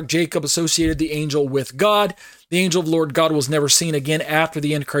patriarch Jacob associated the angel with God. The angel of the Lord God was never seen again after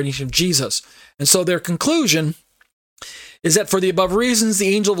the incarnation of Jesus. And so their conclusion is that for the above reasons,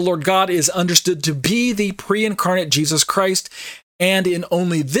 the angel of the Lord God is understood to be the pre-incarnate Jesus Christ, and in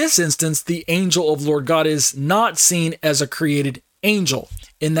only this instance, the angel of the Lord God is not seen as a created angel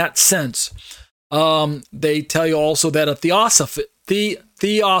in that sense. They tell you also that a theosophany,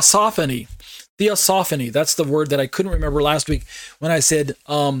 that's the word that I couldn't remember last week when I said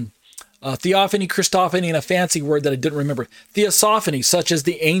theophany, Christophany, and a fancy word that I didn't remember. Theosophany, such as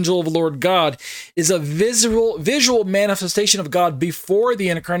the angel of the Lord God, is a visual manifestation of God before the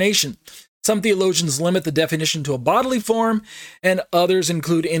incarnation. Some theologians limit the definition to a bodily form, and others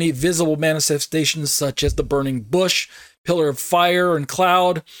include any visible manifestations such as the burning bush, pillar of fire and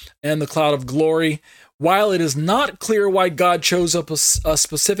cloud, and the cloud of glory. While it is not clear why God chose up a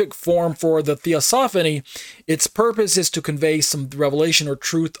specific form for the theosophany, its purpose is to convey some revelation or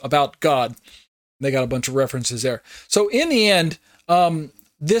truth about God. They got a bunch of references there. So in the end,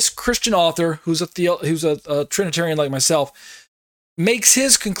 this Christian author, who's a Trinitarian like myself, makes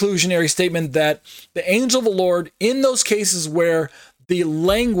his conclusionary statement that the angel of the Lord, in those cases where the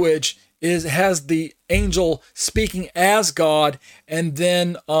language has the angel speaking as God, and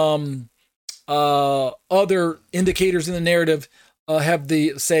then other indicators in the narrative have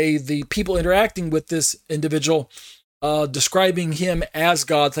the people interacting with this individual describing him as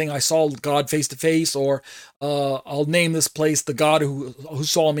God, saying, I saw God face to face, or I'll name this place the God who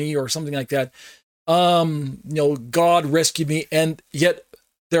saw me, or something like that. God rescued me, and yet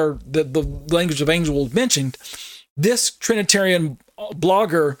the language of angel mentioned. This Trinitarian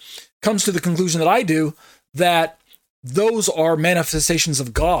blogger comes to the conclusion that I do, that those are manifestations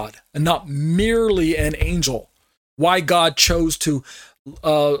of God and not merely an angel. Why God chose to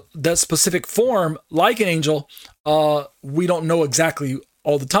that specific form like an angel, we don't know exactly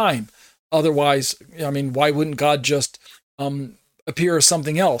all the time. Otherwise, why wouldn't God just appear as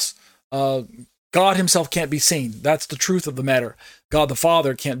something else? God himself can't be seen. That's the truth of the matter. God the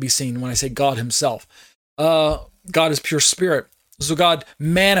Father can't be seen when I say God himself. God is pure spirit. So God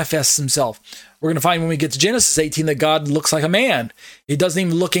manifests himself. We're going to find when we get to Genesis 18 that God looks like a man. He doesn't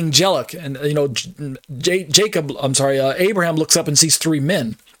even look angelic. And, Abraham looks up and sees three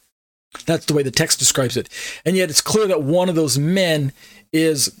men. That's the way the text describes it. And yet it's clear that one of those men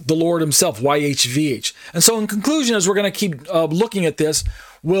is the Lord himself, YHVH. And so in conclusion, as we're going to keep looking at this,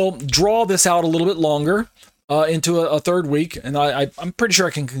 we'll draw this out a little bit longer into a third week. And I'm pretty sure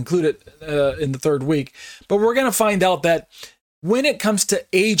I can conclude it in the third week. But we're going to find out that when it comes to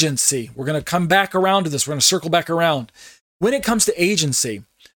agency, we're going to come back around to this. We're going to circle back around. When it comes to agency,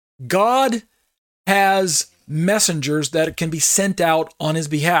 God has messengers that can be sent out on his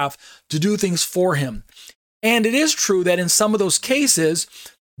behalf to do things for him. And it is true that in some of those cases,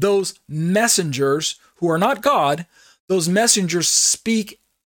 those messengers who are not God, those messengers speak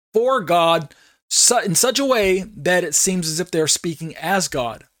for God in such a way that it seems as if they're speaking as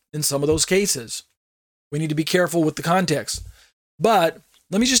God in some of those cases. We need to be careful with the context. But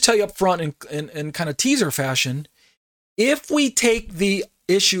let me just tell you up front in kind of teaser fashion, if we take the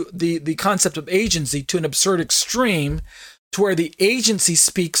issue, the concept of agency to an absurd extreme, to where the agency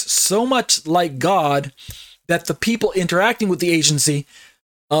speaks so much like God that the people interacting with the agency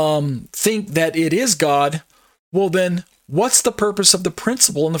think that it is God, well then, what's the purpose of the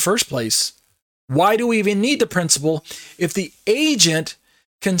principle in the first place? Why do we even need the principle if the agent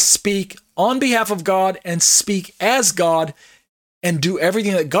can speak on behalf of God and speak as God and do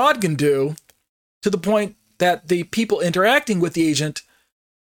everything that God can do, to the point that the people interacting with the agent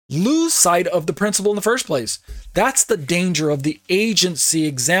lose sight of the principle in the first place? That's the danger of the agency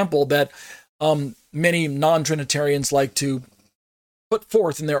example that many non-Trinitarians like to put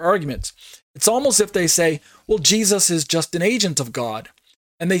forth in their arguments. It's almost if they say, well, Jesus is just an agent of God.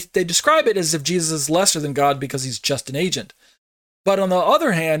 And they describe it as if Jesus is lesser than God because he's just an agent. But on the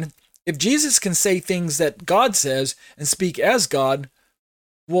other hand, if Jesus can say things that God says and speak as God,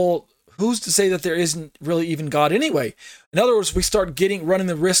 well, who's to say that there isn't really even God anyway? In other words, we start running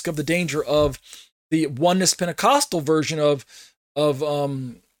the risk of the danger of the oneness Pentecostal version of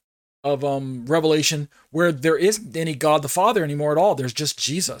Revelation, where there isn't any God the Father anymore at all. There's just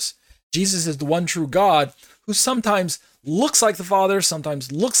Jesus. Jesus is the one true God who sometimes looks like the Father,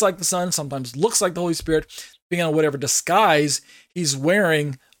 sometimes looks like the Son, sometimes looks like the Holy Spirit, depending on whatever disguise he's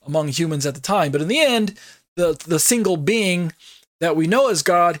wearing among humans at the time. But in the end, the single being that we know as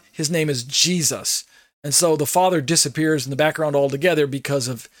God, his name is Jesus. And so the Father disappears in the background altogether because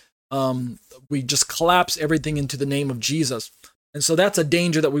of we just collapse everything into the name of Jesus. And so that's a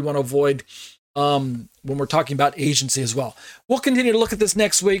danger that we want to avoid when we're talking about agency as well. We'll continue to look at this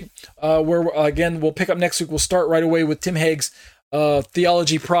next week, where again, we'll pick up next week. We'll start right away with Tim Haig's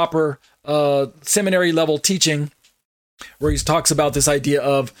Theology Proper seminary level teaching, where he talks about this idea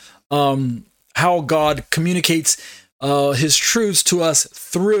of how God communicates his truths to us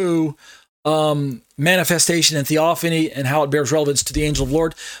through manifestation and theophany, and how it bears relevance to the angel of the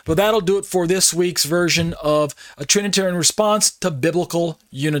Lord. But that'll do it for this week's version of a Trinitarian response to biblical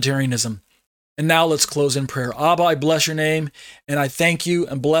Unitarianism. And now let's close in prayer. Abba, I bless your name, and I thank you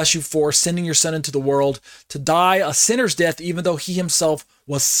and bless you for sending your Son into the world to die a sinner's death, even though he himself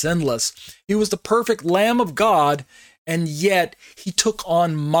was sinless. He was the perfect Lamb of God, and yet he took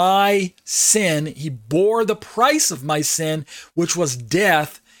on my sin. He bore the price of my sin, which was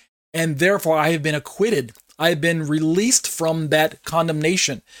death, and therefore I have been acquitted. I have been released from that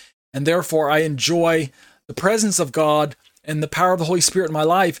condemnation, and therefore I enjoy the presence of God and the power of the Holy Spirit in my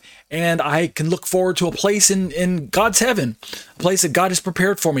life, and I can look forward to a place in God's heaven, a place that God has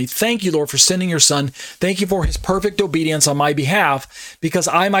prepared for me. Thank you, Lord, for sending your Son. Thank you for his perfect obedience on my behalf, because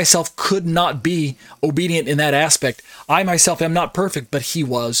I myself could not be obedient in that aspect. I myself am not perfect, but he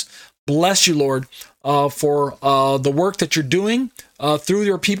was. Bless you, Lord, for the work that you're doing through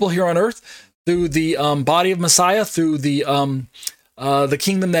your people here on earth, through the body of Messiah, through the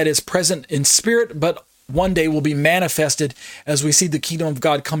kingdom that is present in spirit, but one day will be manifested as we see the kingdom of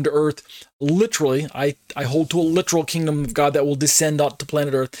God come to earth. Literally, I hold to a literal kingdom of God that will descend onto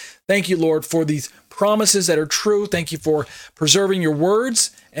planet earth. Thank you, Lord, for these promises that are true. Thank you for preserving your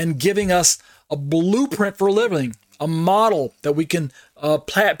words and giving us a blueprint for living, a model that we can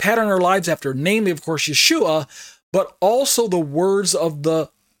pattern our lives after, namely, of course, Yeshua, but also the words of the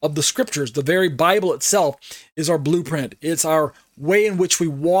scriptures. The very Bible itself is our blueprint. It's our way in which we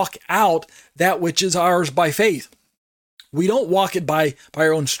walk out that which is ours by faith. We don't walk it by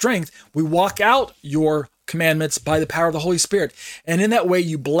our own strength. We walk out your commandments by the power of the Holy Spirit. And in that way,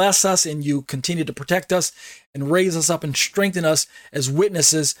 you bless us and you continue to protect us and raise us up and strengthen us as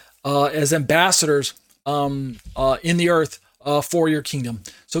witnesses, as ambassadors in the earth for your kingdom.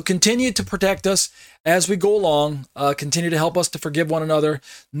 So continue to protect us as we go along. Continue to help us to forgive one another.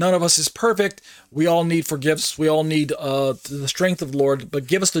 None of us is perfect. We all need forgiveness. We all need the strength of the Lord, but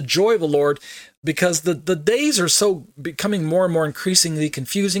give us the joy of the Lord, because the days are so becoming more and more increasingly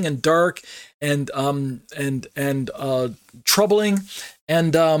confusing and dark and troubling.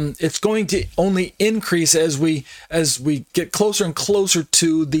 And it's going to only increase as we get closer and closer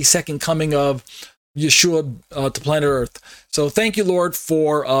to the second coming of Yeshua to planet Earth. So thank you, Lord,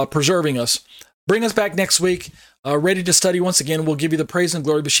 for preserving us. Bring us back next week, ready to study once again. We'll give you the praise and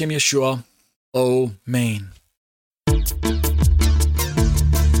glory b'Shem Yeshua. Amen.